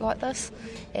anything like this,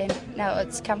 and now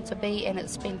it's come to be, and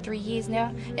it's been 3 years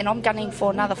now, and I'm gunning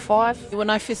for another 5. When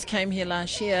I first came here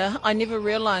last year, I never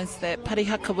realised that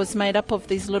Parihaka was made up of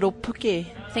these little puke.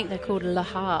 I think they're called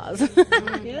lahars.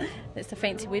 Yeah? That's the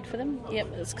fancy word for them.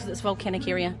 Yep, it's because it's volcanic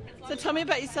area. So tell me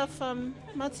about yourself,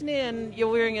 Martine, and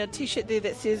you're wearing a t-shirt there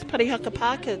that says Parihaka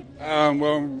Pā.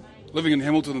 Well, I'm living in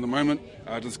Hamilton at the moment.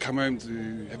 I just come home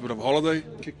to have a bit of a holiday,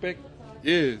 kick back.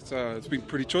 Yeah, it's been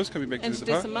pretty choice coming back and to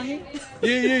the park. some mahi?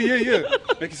 Yeah.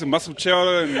 Making some mussel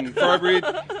chowder and fry bread.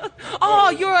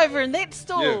 Oh, you're over in that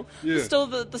store. Yeah.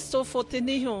 The store for Te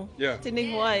Niho. Yeah. Te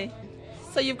Niho ai.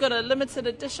 So you've got a limited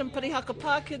edition Parihaka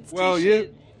Pā Kids Well, t-shirt.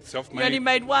 yeah. Self-made. You only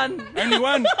made one. Only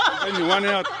one. Only one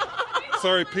out.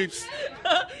 Sorry, peeps.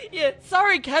 Yeah,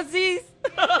 sorry, cuzzies.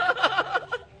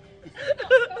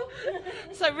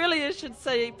 So really you should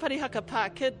say Parihaka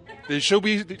Pā Kid. There'll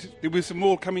be some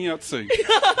more coming out soon.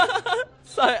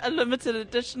 So a limited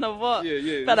edition of what?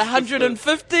 Yeah. About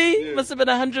 150? Yeah. Must have been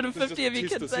 150 just of you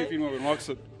test kids. to see if anyone likes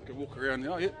it. Can walk around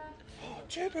now. Yeah. Oh,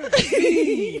 Jabba.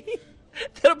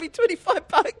 That'll be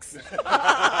 $25.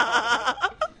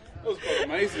 That was quite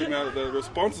amazing amount of the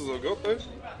responses I got though.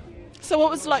 So what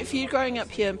was it like for you growing up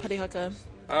here in Parihaka?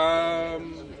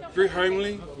 Very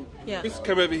homely. Yeah. We used to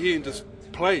come over here and just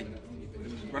play,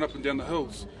 run up and down the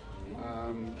hills,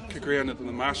 kick around in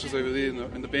the marshes over there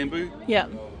in the bamboo. Yeah.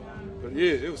 But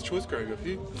yeah, it was choice growing up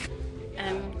here.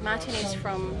 Martin is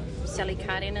from Sally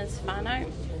Karena's whānau.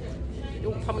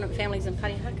 All prominent families in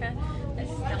Parihaka. This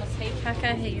is Ahi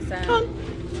Kaa. He's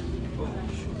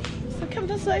So come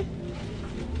to say.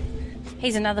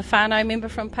 He's another whānau member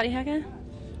from Parihaka.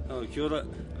 Oh, kia ora.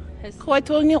 Koe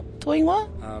toingoa?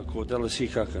 Ko Ahi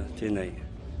Kaa, tēnei.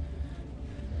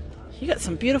 You got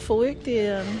some beautiful work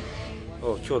there,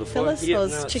 Oh, kia ora, fellas. yeah, I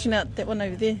was checking out that one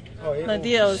over there. Oh, yeah. No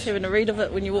idea, I was having a read of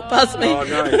it when you walked past me. Oh,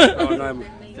 no,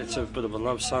 that's a bit of a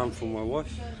love psalm from my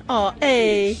wife. Oh,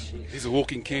 hey. He's a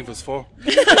walking canvas for.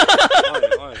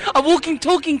 A walking,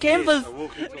 talking canvas. Yes, a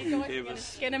walking, talking canvas.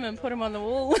 Scan him and put him on the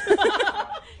wall.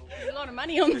 There's a lot of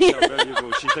money on there. That's how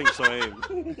valuable she thinks I am.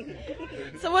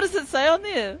 So what does it say on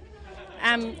there?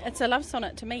 It's a love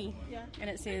sonnet to me, and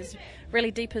it says,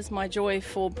 "Really deep is my joy,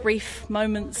 for brief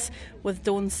moments with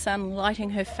dawn's sun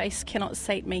lighting her face cannot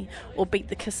sate me or beat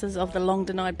the kisses of the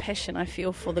long-denied passion I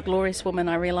feel for the glorious woman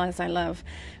I realise I love.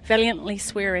 Valiantly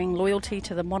swearing loyalty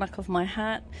to the monarch of my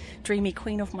heart, dreamy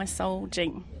queen of my soul,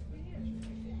 Jean."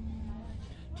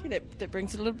 Gee, that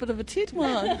brings a little bit of a tear to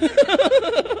my eye.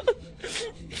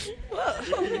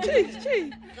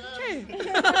 Gee.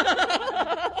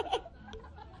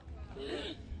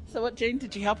 So what, Jean,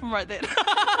 did you help him write that? There's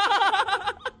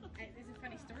a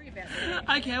funny story about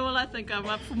that. Okay, well, I think I'm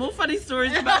up for more funny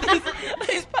stories about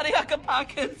these Parihaka Pā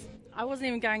Kids. I wasn't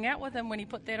even going out with him when he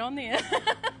put that on there.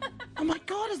 Oh my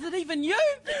God, is it even you?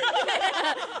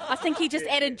 I think he just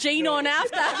added Jean on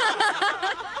after.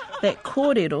 That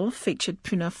kōrero featured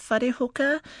Puna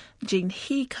Wharehoka, Jean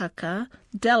Hikaka,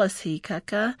 Dallas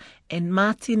Hikaka, and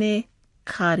Martine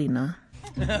Karina.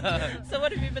 So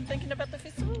what have you been thinking about the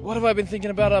festival? What have I been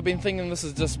thinking about? I've been thinking this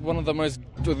is just one of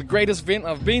the greatest event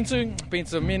I've been to. Been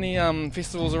to many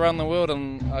festivals around the world,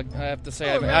 and I have to say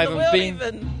I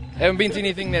haven't been to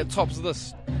anything that tops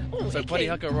this. So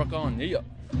Parihaka, rock on. Yeah.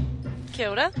 Kia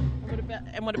ora.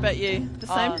 What about you? The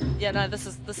same? Yeah, no, this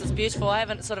is beautiful. I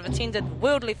haven't sort of attended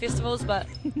worldly festivals, but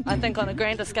I think on a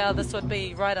grander scale this would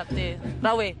be right up there.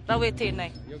 Rawe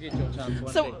tēnei. You'll get your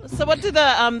chance. So what do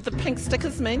the pink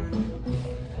stickers mean?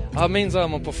 It means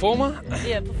I'm a performer.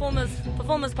 Yeah,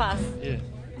 performers pass. Yeah.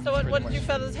 So what did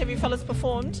have you fellas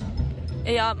performed?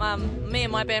 Yeah, me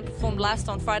and my band performed last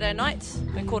on Friday night.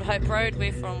 We're called Hope Road.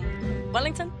 We're from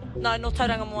Wellington. No, North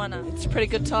Tauranga Moana. It's a pretty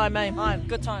good time, eh?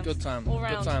 Good time. Good time. All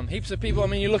round. Good time. Heaps of people. I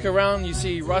mean, you look around, you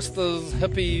see rastas,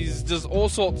 hippies, just all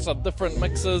sorts of different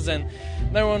mixes, and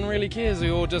no one really cares. We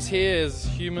all just here as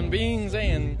human beings,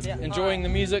 and enjoying the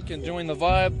music, enjoying the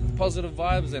vibe, positive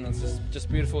vibes, and it's just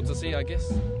beautiful to see, I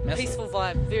guess. Massive. Peaceful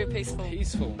vibe, very peaceful.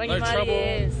 Peaceful, Rangi no Māori trouble.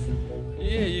 is.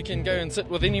 Yeah, you can go and sit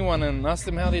with anyone and ask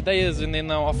them how their day is, and then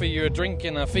they'll offer you a drink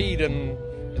and a feed, and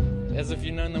as if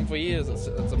you've known them for years. It's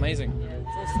amazing.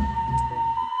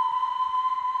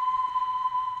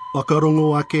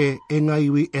 Whakarongo ake e ngā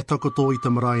iwi e takoto i te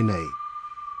marae nei.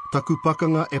 Taku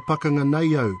pakanga e pakanga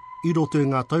nei au, i roto i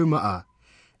ngā taumaa,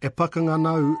 e pakanga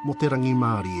nau mo te rangi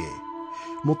Māori e.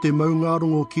 Mo te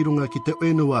maungarongo ki runga ki te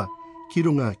whenua, ki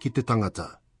runga ki te tangata.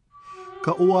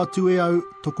 Ka o atu e au,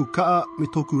 toku kaa me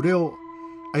toku reo,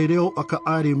 ai reo aka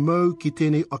aere mau ki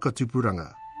tēnei aka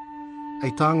tupuranga.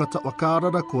 Ai tāngata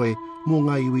wakaarara koe mō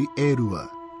ngā iwi e rua.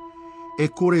 E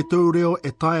kore tau reo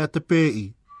e taia te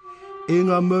pēi, e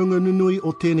ngā maunga nunui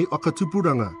o tēnei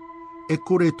akatupuranga, e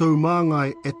kore tau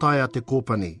māngai e taia te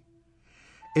kōpani.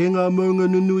 E ngā maunga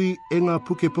nunui e ngā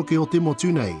pukepuke o te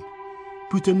motu nei,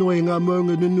 puta noa e ngā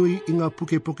maunga nunui i ngā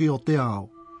pukepuke o te ao.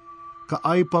 Ka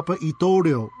ai papa i tō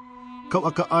reo, kau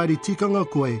aka aere tikanga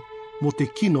koe mo te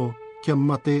kino kia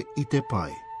mate i te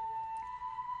pai.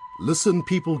 Listen,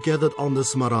 people gathered on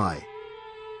this marae.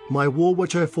 My war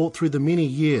which I fought through the many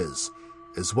years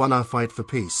is one I fight for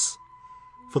peace,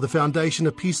 for the foundation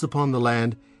of peace upon the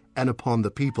land and upon the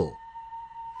people.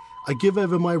 I give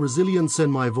over my resilience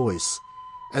and my voice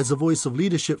as a voice of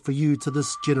leadership for you to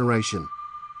this generation,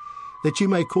 that you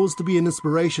may cause to be an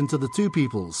inspiration to the two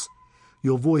peoples.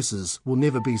 Your voices will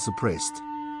never be suppressed.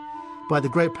 By the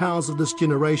great powers of this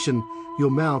generation, your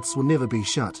mouths will never be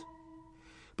shut.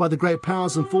 By the great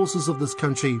powers and forces of this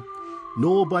country,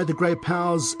 nor by the great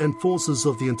powers and forces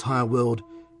of the entire world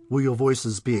will your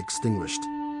voices be extinguished.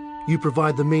 You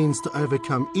provide the means to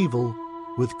overcome evil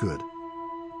with good.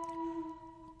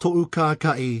 To'u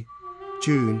Kākai,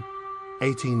 June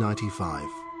 1895.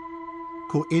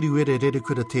 Ko eruere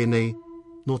rerekura tēnei,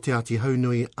 no te ati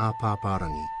haunui a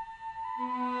Pāpārangi.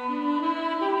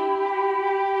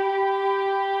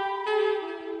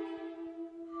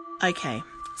 Okay,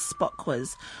 spot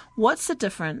quiz. What's the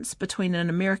difference between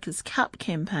an America's Cup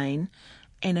campaign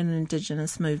and an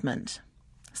Indigenous movement?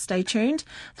 Stay tuned.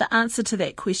 The answer to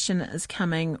that question is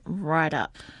coming right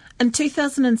up. In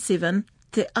 2007,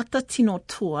 Te Ata Tino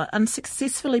Toa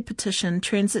unsuccessfully petitioned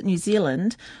Transit New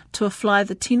Zealand to fly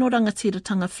the Tino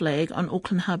Rangatiratanga flag on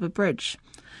Auckland Harbour Bridge,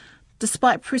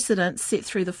 despite precedents set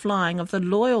through the flying of the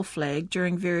loyal flag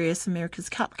during various America's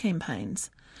Cup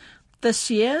campaigns. This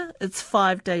year, it's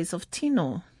 5 days of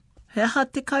tino. He aha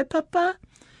te kaupapa,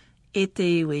 e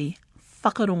te iwi,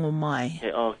 whakarongo mai.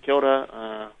 Kia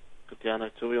ora, ko te ana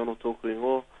tui ono tōku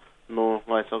ingo, no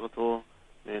ngai whakatoa,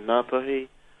 me nāpahi,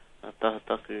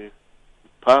 tahataku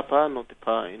pāpā, no te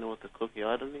pā ino o te Kuki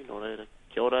Airani, no reira,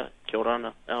 kia ora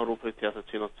ana. Our ropu te ata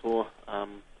tino toa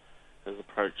has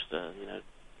approached,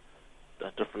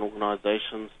 different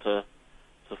organisations to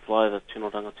fly the Tino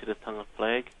Rangatiratanga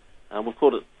flag. We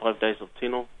called it 5 days of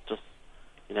tino, just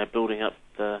building up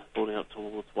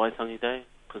towards Waitangi Day,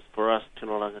 because for us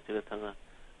Tino Rangatiratanga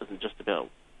isn't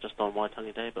just on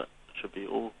Waitangi Day, but it should be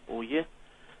all year.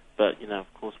 But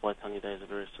of course Waitangi Day is a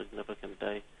very significant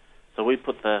day, so we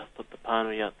put the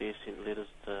pānui out there, sent letters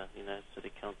to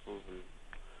city councils and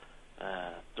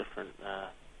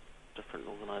different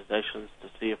organisations to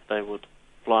see if they would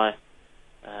fly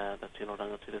the Tino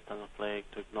Rangatiratanga flag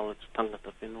to acknowledge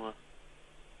tangata whenua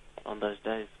on those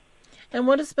days. And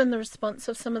what has been the response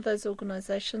of some of those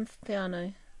organisations, Te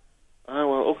Anau?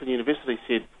 Well, Auckland University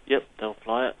said, yep, they'll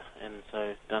fly it, and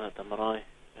so down at the marae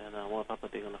and Waipapa,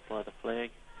 they're going to fly the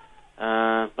flag.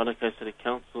 Manukau City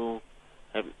Council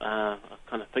are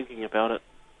kind of thinking about it.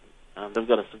 They've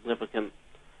got a significant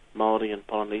Maori and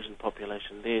Polynesian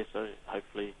population there, so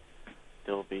hopefully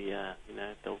they'll be,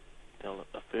 they'll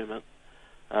affirm it.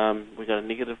 We got a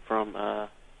negative from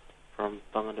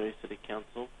Whanganui City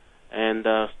Council, and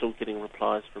still getting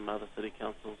replies from other city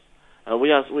councils.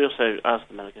 We also asked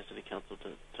the Manukau City Council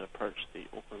to approach the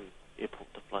Auckland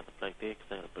Airport to fly the flag there, because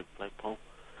they had a big flagpole.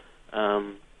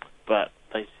 But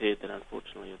they said that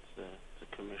unfortunately it's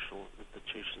a commercial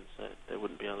institution, so they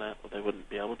wouldn't be allowed, or they wouldn't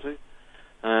be able to.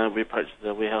 We approached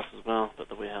the warehouse as well, but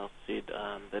the warehouse said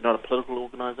they're not a political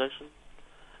organisation,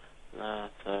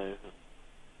 so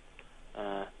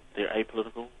they're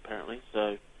apolitical apparently,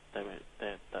 so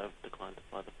they've declined to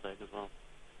fly the flag as well.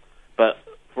 But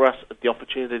for us, the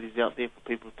opportunity is out there for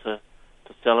people to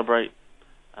celebrate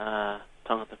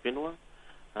tangata whenua.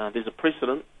 There's a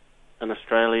precedent in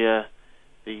Australia.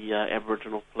 The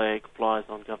Aboriginal flag flies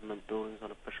on government buildings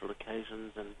on official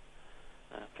occasions, and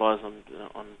flies on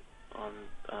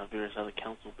various other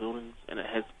council buildings, and it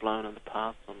has flown in the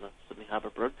past on the Sydney Harbour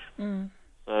Bridge. Mm.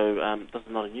 So this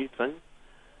is not a new thing.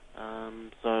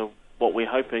 So what we're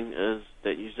hoping is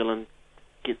that New Zealand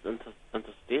gets into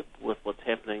step with what's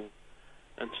happening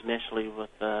internationally with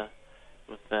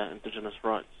Indigenous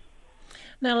rights.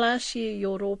 Now, last year,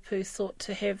 your rōpū sought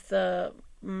to have the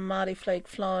Māori flag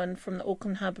flown from the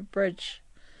Auckland Harbour Bridge,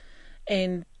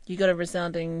 and you got a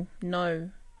resounding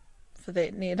no for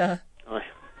that, Nera.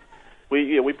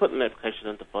 We put an application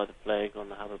in to fly the flag on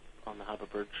the harbour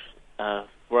bridge.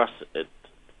 For us, it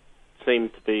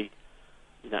seemed to be,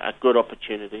 a good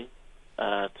opportunity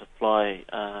to fly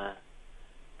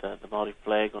the Māori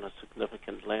flag on a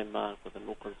significant landmark within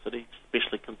Auckland City,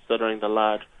 especially considering the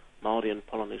large Māori and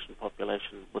Polynesian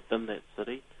population within that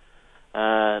city.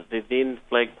 The then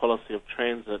flag policy of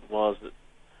transit was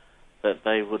that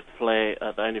they would they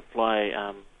only fly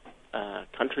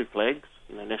country flags,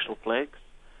 national flags.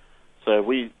 So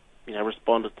we,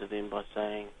 responded to them by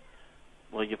saying,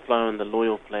 well, you've flown the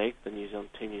loyal flag, the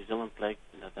Team New Zealand flag,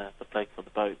 the flag for the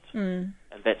boats, and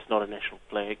that's not a national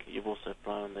flag. You've also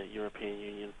flown the European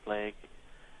Union flag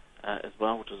as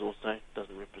well, which is also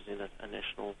doesn't represent a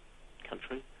national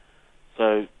country.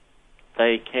 So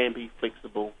they can be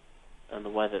flexible in the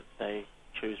way that they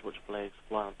choose which flags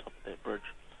fly on top of that bridge.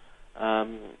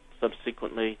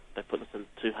 Subsequently, they put this in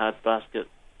too hard basket,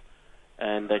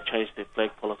 and they changed their flag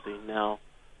policy. Now,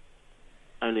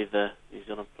 only the New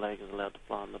Zealand flag is allowed to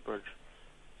fly on the bridge.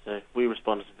 So we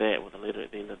responded to that with a letter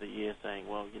at the end of the year saying,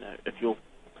 well, if your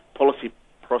policy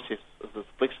process is as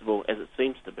flexible as it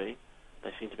seems to be,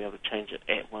 they seem to be able to change it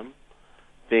at whim,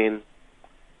 then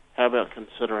how about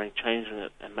considering changing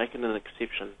it and making an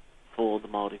exception for the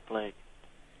Māori flag?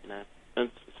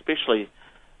 And especially,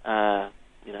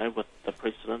 with the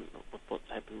precedent, with what's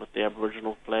happened with the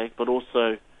Aboriginal flag, but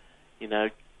also,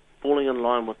 falling in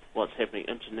line with what's happening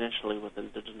internationally with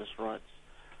Indigenous rights.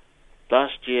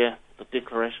 Last year, the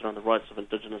Declaration on the Rights of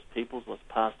Indigenous Peoples was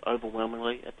passed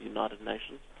overwhelmingly at the United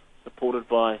Nations, supported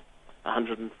by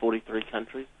 143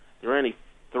 countries. There are only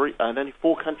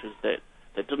 4 countries that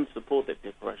didn't support that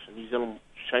declaration. New Zealand,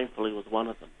 shamefully, was one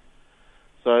of them.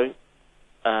 So,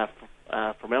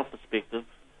 from our perspective,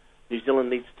 New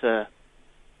Zealand needs to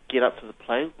get up to the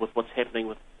plate with what's happening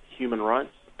with human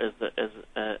rights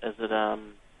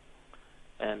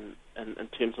and in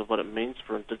terms of what it means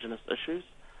for Indigenous issues.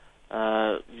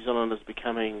 New Zealand is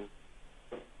becoming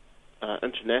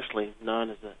internationally known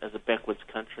as a backwards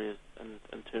country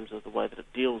in terms of the way that it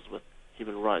deals with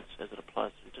human rights as it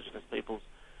applies to Indigenous peoples.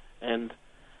 And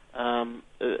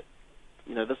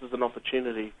this is an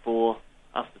opportunity for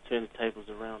us to turn the tables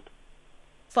around.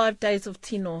 5 days of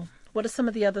tino. What are some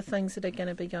of the other things that are going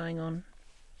to be going on?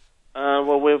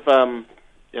 Well, we've,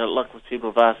 like we said,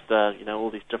 we've asked, all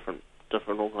these different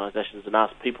organisations and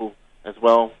asked people as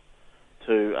well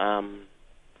to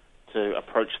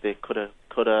approach their kura,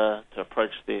 to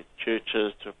approach their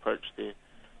churches, to approach their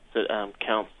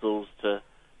councils, to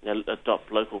adopt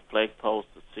local flagpoles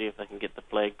to see if they can get the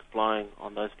flag flying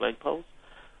on those flagpoles.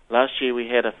 Last year we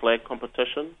had a flag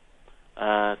competition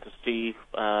to see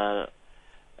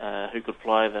who could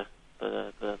fly the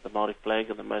Māori flag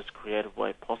in the most creative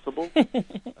way possible. It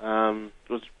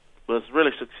was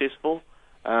really successful.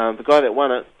 The guy that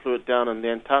won it flew it down in the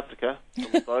Antarctica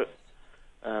on the boat.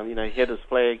 He had his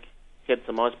flag, he had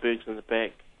some icebergs in the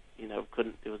back.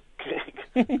 Couldn't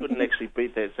actually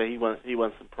beat that. So he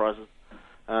won some prizes.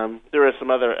 There are some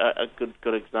other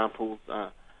good examples.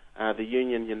 The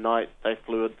Union Unite, they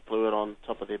flew it on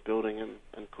top of their building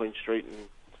in Queen Street,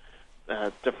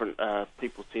 and different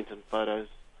people sent in photos.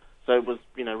 So it was,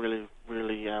 really,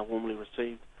 really warmly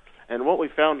received. And what we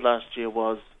found last year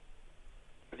was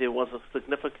there was a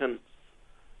significant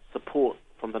support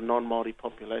from the non-Māori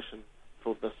population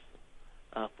for this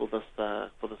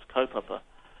kaupapa.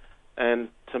 And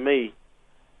to me,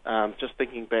 just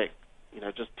thinking back,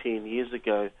 just 10 years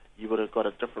ago, you would have got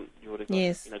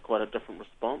yes, quite a different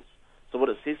response. So what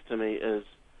it says to me is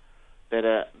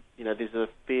that there's a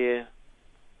fair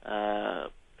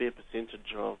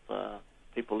percentage of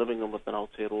people living within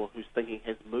Aotearoa whose thinking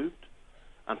has moved.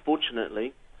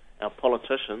 Unfortunately, our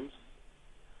politicians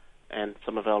and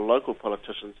some of our local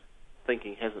politicians'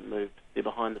 thinking hasn't moved. They're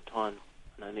behind the times,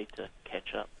 and they need to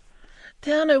catch up.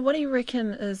 Te Ano, what do you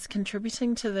reckon is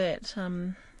contributing to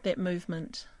that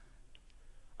movement?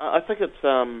 I think it's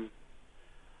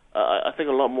I think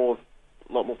a lot more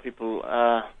people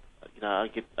are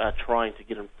trying to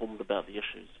get informed about the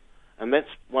issues, and that's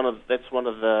one of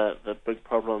the big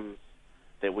problems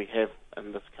that we have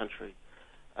in this country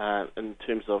in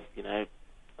terms of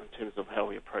terms of how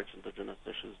we approach Indigenous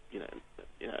issues,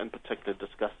 in particular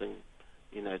discussing,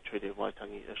 Treaty of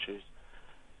Waitangi issues,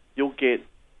 you'll get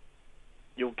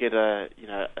a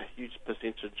huge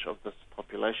percentage of this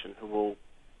population who will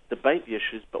debate the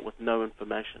issues but with no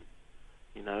information.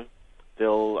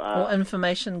 They'll or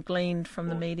information gleaned from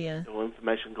the media, or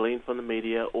information gleaned from the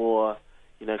media, or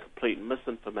complete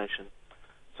misinformation.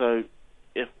 So,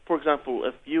 for example,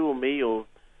 if you or me, or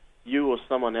you or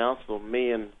someone else, or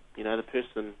me and the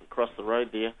person across the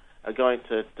road there are going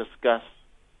to discuss,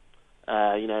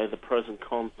 the pros and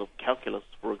cons of calculus,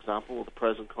 for example, or the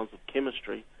pros and cons of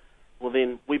chemistry, well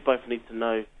then we both need to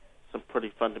know some pretty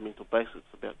fundamental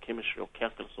basics about chemistry or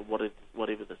calculus or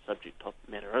whatever the subject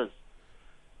matter is.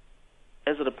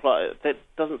 As it applies, that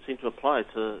doesn't seem to apply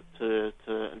to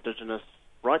Indigenous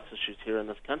rights issues here in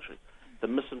this country. The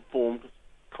misinformed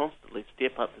constantly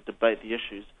step up to debate the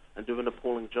issues and do an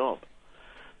appalling job.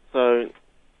 So,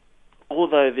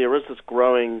 although there is this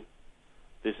growing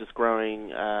percentage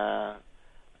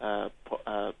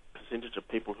of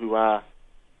people who are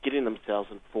getting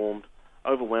themselves informed,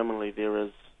 overwhelmingly there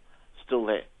is still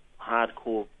that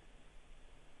hardcore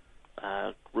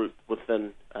group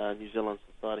within New Zealand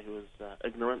society who is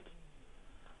ignorant,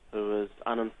 who is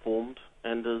uninformed,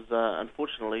 and is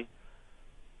unfortunately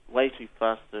way too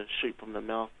fast to shoot from the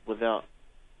mouth without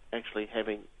actually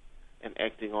having and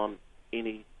acting on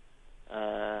any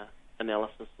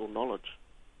analysis or knowledge.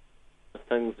 The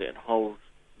things that hold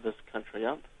this country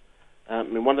up.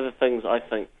 One of the things I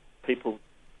think people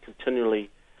continually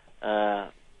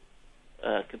are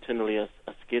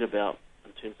scared about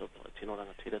in terms of tino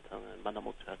rangatiratanga and mana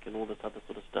motuhake and all this other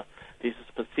sort of stuff, there's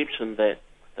this perception that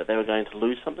they were going to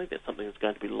lose something, that something is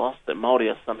going to be lost, that Maori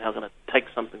are somehow going to take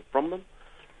something from them.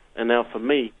 And now for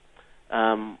me,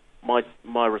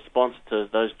 my response to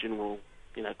those general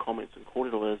comments and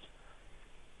kōrero is,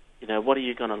 what are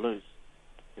you going to lose?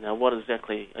 What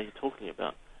exactly are you talking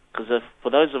about? Because for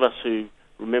those of us who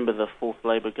remember the Fourth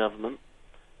Labour government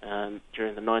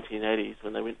during the 1980s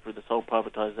when they went through this whole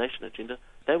privatisation agenda,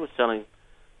 they were selling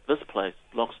this place,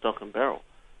 lock, stock and barrel.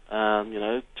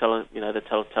 The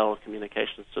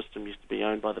telecommunications system used to be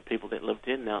owned by the people that lived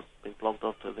here. Now it's been blocked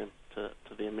off to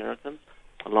the Americans,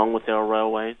 along with our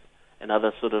railways and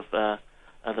other sort of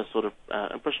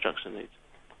infrastructure needs.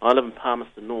 I live in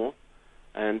Palmerston North,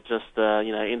 and just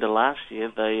end of last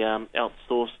year they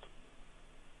outsourced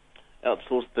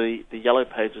the yellow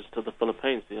pages to the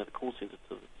Philippines, the call centre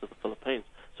to the Philippines.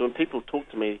 So when people talk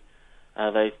to me,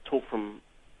 they talk to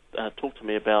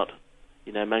me about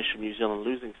mainstream New Zealand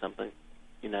losing something.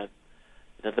 The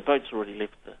boat's already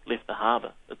left the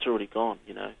harbour. It's already gone.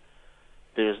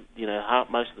 There's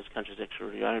most of this country is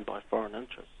actually owned by foreign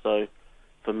interests. So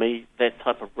for me, that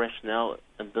type of rationale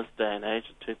in this day and age,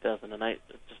 in 2008,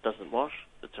 it just doesn't wash.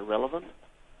 It's irrelevant.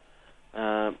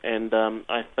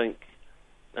 I think,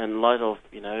 in light of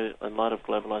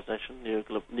globalization,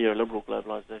 neoliberal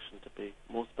globalization, to be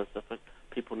more specific,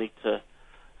 people need to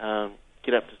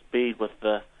get up to speed with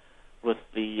the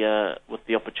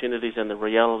opportunities and the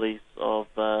realities of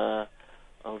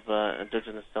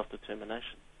Indigenous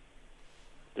self-determination.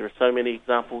 There are so many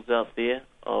examples out there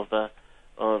of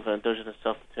Indigenous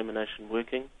self-determination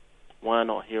working. Why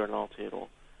not here in Aotearoa?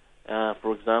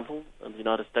 For example, in the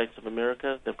United States of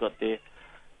America, they've got their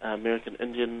American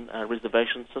Indian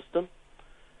reservation system.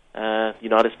 The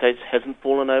United States hasn't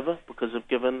fallen over because they've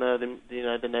given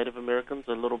the Native Americans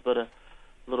a little bit of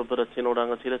tino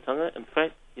rangatiratanga. In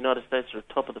fact, the United States are at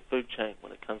the top of the food chain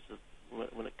when it comes to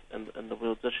in the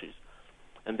world's issues.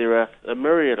 And there are a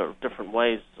myriad of different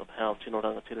ways of how tino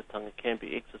rangatiratanga can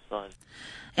be exercised.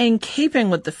 In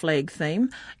keeping with the flag theme,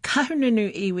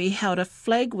 Kahungunu Iwi held a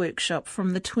flag workshop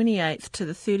from the 28th to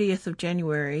the 30th of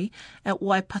January at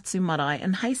Waipatu Marae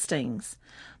in Hastings.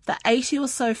 The 80 or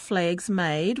so flags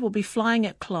made will be flying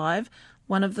at Clive,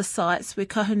 one of the sites where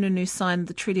Kahungunu signed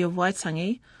the Treaty of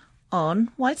Waitangi, on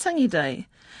Waitangi Day.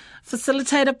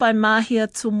 Facilitated by Mahia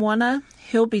Tumwana,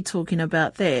 he'll be talking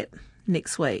about that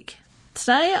next week.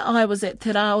 Today I was at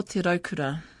Te Rā o Te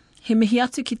Raukura. He mihi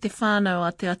atu ki te whānau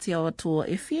a Te Atiawa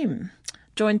FM.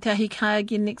 Join Te Ahi Kaa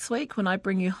again next week when I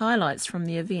bring you highlights from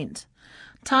the event.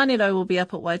 Tānero will be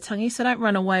up at Waitangi, so don't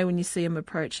run away when you see him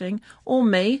approaching. Or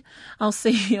me. I'll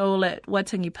see you all at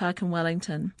Waitangi Park in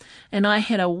Wellington. And I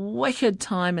had a wicked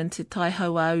time in Te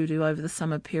Taihauauru over the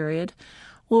summer period.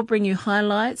 We'll bring you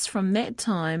highlights from that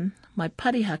time, my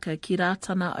Parihaka ki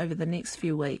rātana over the next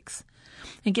few weeks.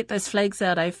 And get those flags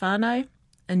out, whānau?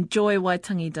 Enjoy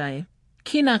Waitangi Day.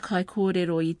 Ki nā kai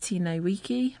kōrero I tēnei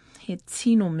wiki, he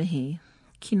tino mihi.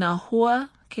 Ki nā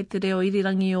hoa, kei te reo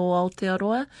irirangi o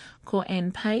Aotearoa, ko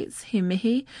Ann Pates, he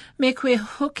mihi, me koe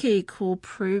hoki ko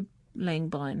Prue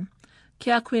Langbine.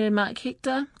 Kia koe Mark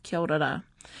Hector, kia ora rā.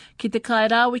 Ki te kai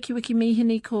rā wiki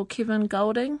mihini ko Kevin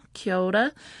Golding, kia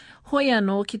ora. Hoi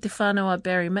anō ki te whānau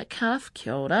Barry Metcalf,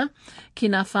 kia ora. Ki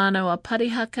ngā whānau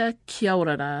Parihaka, kia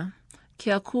ora rā.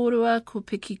 Kia kōrua ko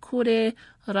Piki Kore,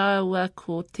 rāua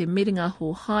ko te miringa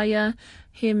ho haia,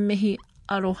 he mihi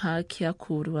aroha kia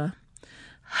kōrua.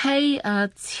 Hei a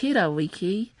tira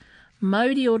wiki,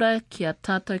 Maori ora kia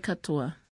tātou katoa.